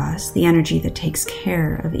one of us, the energy that takes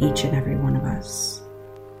care of each and every one of us.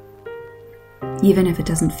 Even if it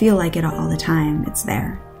doesn't feel like it all the time, it's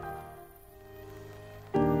there.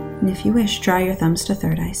 And if you wish, draw your thumbs to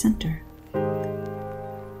third eye center.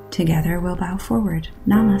 Together we'll bow forward.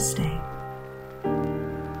 Namaste.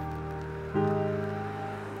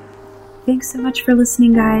 Thanks so much for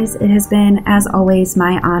listening, guys. It has been, as always,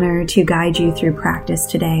 my honor to guide you through practice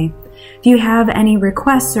today. If you have any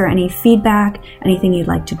requests or any feedback, anything you'd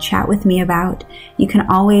like to chat with me about, you can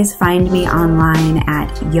always find me online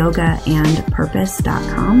at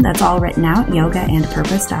yogaandpurpose.com. That's all written out,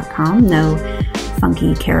 yogaandpurpose.com. No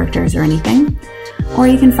funky characters or anything. Or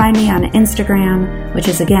you can find me on Instagram, which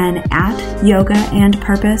is again at Yoga and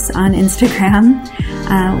Purpose on Instagram.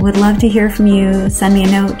 Would love to hear from you. Send me a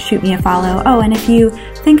note, shoot me a follow. Oh, and if you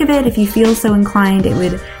think of it, if you feel so inclined, it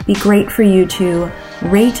would be great for you to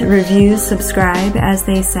rate, review, subscribe, as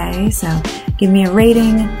they say. So give me a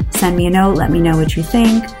rating, send me a note, let me know what you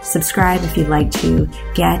think. Subscribe if you'd like to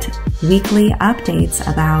get weekly updates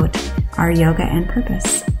about our Yoga and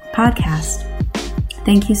Purpose podcast.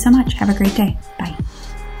 Thank you so much. Have a great day. Bye.